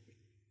kid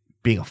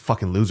being a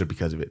fucking loser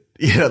because of it.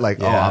 You know,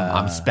 like, oh,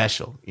 I'm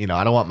special. You know,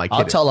 I don't want my kid.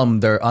 I'll tell them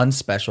they're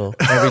unspecial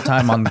every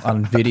time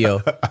on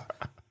video.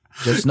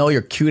 Just know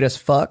you're cute as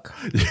fuck.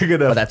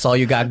 But that's all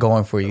you got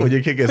going for you. When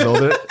your kid gets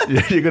older,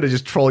 you're gonna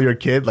just troll your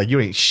kid like you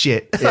ain't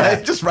shit.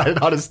 Yeah. Just writing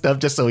all his stuff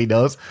just so he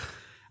knows.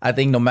 I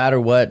think no matter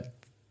what,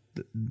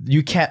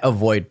 you can't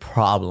avoid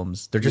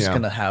problems. They're just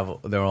gonna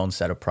have their own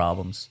set of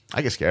problems.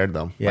 I get scared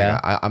though. Yeah,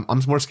 like,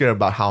 I'm more scared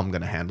about how I'm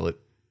gonna handle it.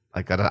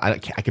 Like I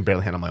can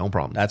barely handle my own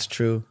problems. That's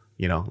true.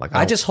 You know, like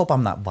I just hope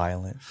I'm not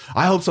violent.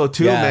 I hope so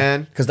too,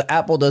 man. Because the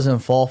apple doesn't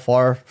fall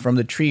far from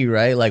the tree,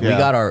 right? Like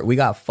we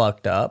got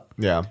fucked up.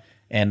 Yeah.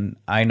 And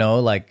I know,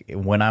 like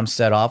when I'm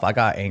set off, I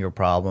got anger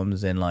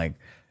problems, and like,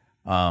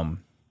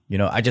 you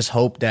know, I just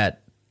hope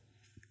that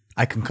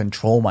I can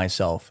control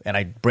myself and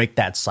I break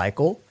that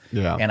cycle.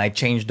 Yeah. And I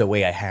change the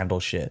way I handle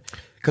shit.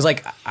 Because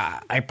like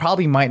I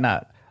probably might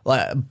not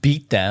like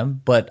beat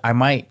them, but I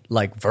might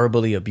like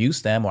verbally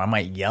abuse them, or I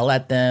might yell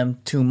at them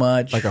too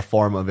much. Like a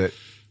form of it.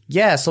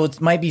 Yeah, so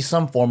it might be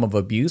some form of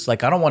abuse.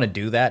 Like I don't want to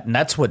do that, and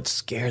that's what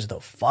scares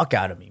the fuck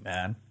out of me,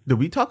 man. Do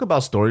we talk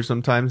about stories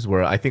sometimes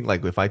where I think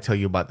like if I tell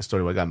you about the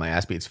story where I got my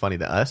ass beat, it's funny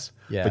to us.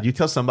 Yeah. But you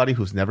tell somebody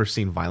who's never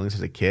seen violence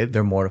as a kid,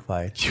 They're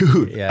mortified.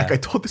 dude. Yeah. Like I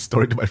told this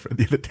story to my friend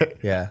the other day.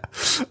 Yeah.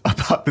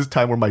 About this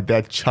time where my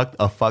dad chucked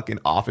a fucking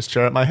office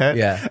chair at my head.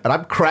 Yeah. And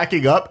I'm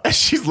cracking up and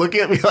she's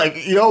looking at me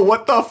like, yo,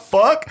 what the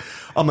fuck?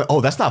 I'm like,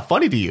 oh, that's not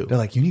funny to you. They're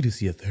like, you need to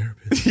see a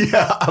therapist.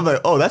 Yeah. I'm like,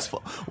 oh, that's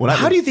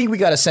How do you think we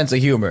got a sense of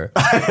humor?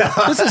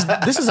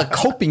 This is a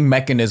coping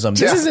mechanism.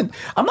 This isn't.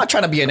 I'm not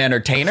trying to be an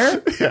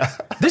entertainer. Yeah.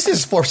 This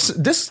is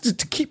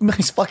to keep my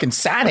fucking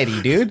sanity,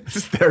 dude. This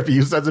is therapy,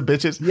 you sons of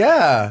bitches.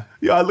 Yeah.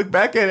 Yo, I look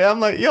back at it, I'm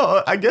like,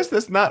 yo, I guess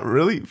that's not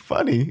really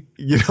funny.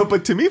 You know,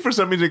 but to me, for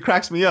some reason, it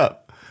cracks me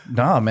up.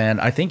 Nah, man,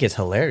 I think it's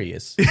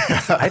hilarious.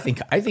 I think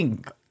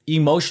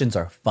emotions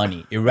are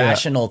funny.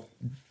 Irrational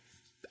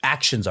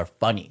actions are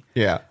funny.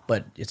 Yeah.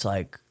 But it's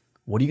like,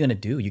 what are you gonna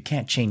do? You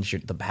can't change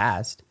the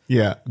past.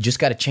 Yeah. You just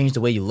got to change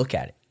the way you look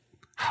at it.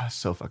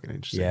 So fucking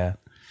interesting. Yeah.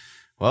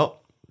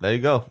 Well, there you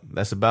go.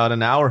 That's about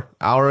an hour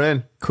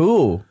in.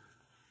 Cool.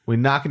 We're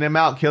knocking them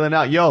out, killing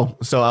out. Yo,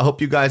 so I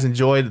hope you guys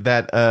enjoyed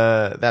that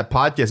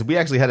podcast. We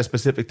actually had a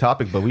specific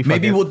topic, but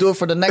maybe we'll do it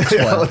for the next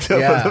one. We'll do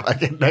it for the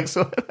fucking next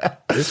one.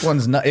 This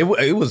one's not.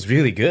 It was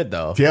really good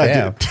though.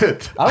 Yeah,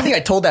 dude. I don't think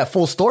I told that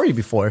full story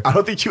before. I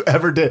don't think you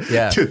ever did.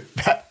 Yeah, dude.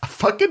 That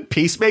fucking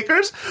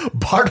Peacemakers,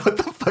 Bart. What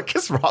the fuck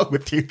is wrong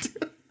with you,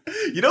 dude?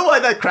 You know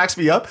why that cracks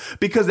me up?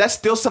 Because that's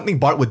still something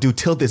Bart would do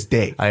till this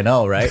day. I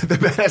know, right? The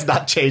man has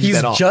not changed He's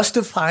at all. He's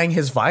justifying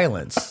his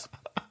violence.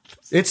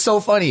 It's so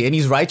funny, and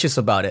he's righteous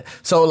about it.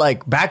 So,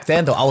 like back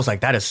then, though, I was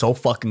like, "That is so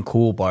fucking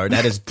cool, Bart.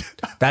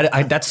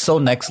 That's so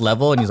next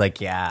level." And he's like,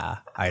 "Yeah,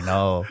 I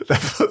know."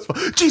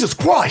 Jesus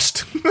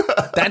Christ,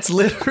 that's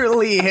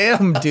literally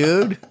him,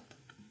 dude.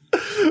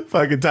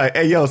 Fucking tight.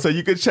 Hey, yo, so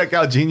you can check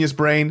out Genius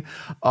Brain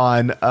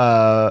on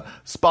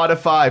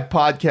Spotify,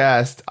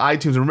 podcast,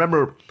 iTunes.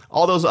 Remember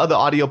all those other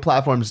audio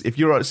platforms. If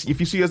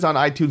you see us on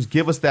iTunes,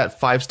 give us that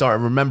 5-star.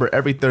 And remember,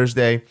 every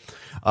Thursday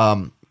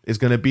is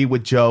going to be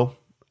with Joe.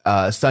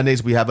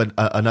 Sundays we have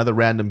another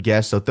random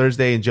guest. So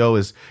Thursday and Joe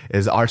is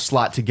our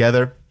slot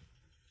together.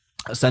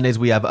 Sundays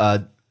we have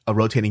a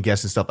rotating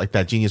guest and stuff like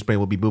that. Genius Brain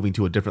will be moving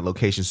to a different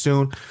location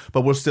soon,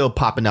 but we're still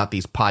popping out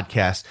these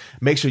podcasts.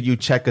 Make sure you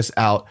check us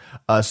out.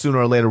 Sooner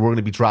or later, we're going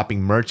to be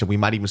dropping merch, and we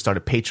might even start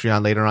a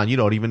Patreon later on. You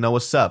don't even know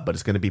what's up, but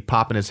it's going to be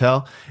popping as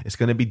hell. It's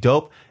going to be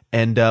dope,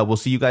 and we'll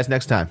see you guys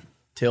next time.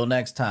 Till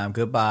next time.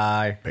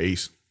 Goodbye.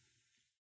 Peace.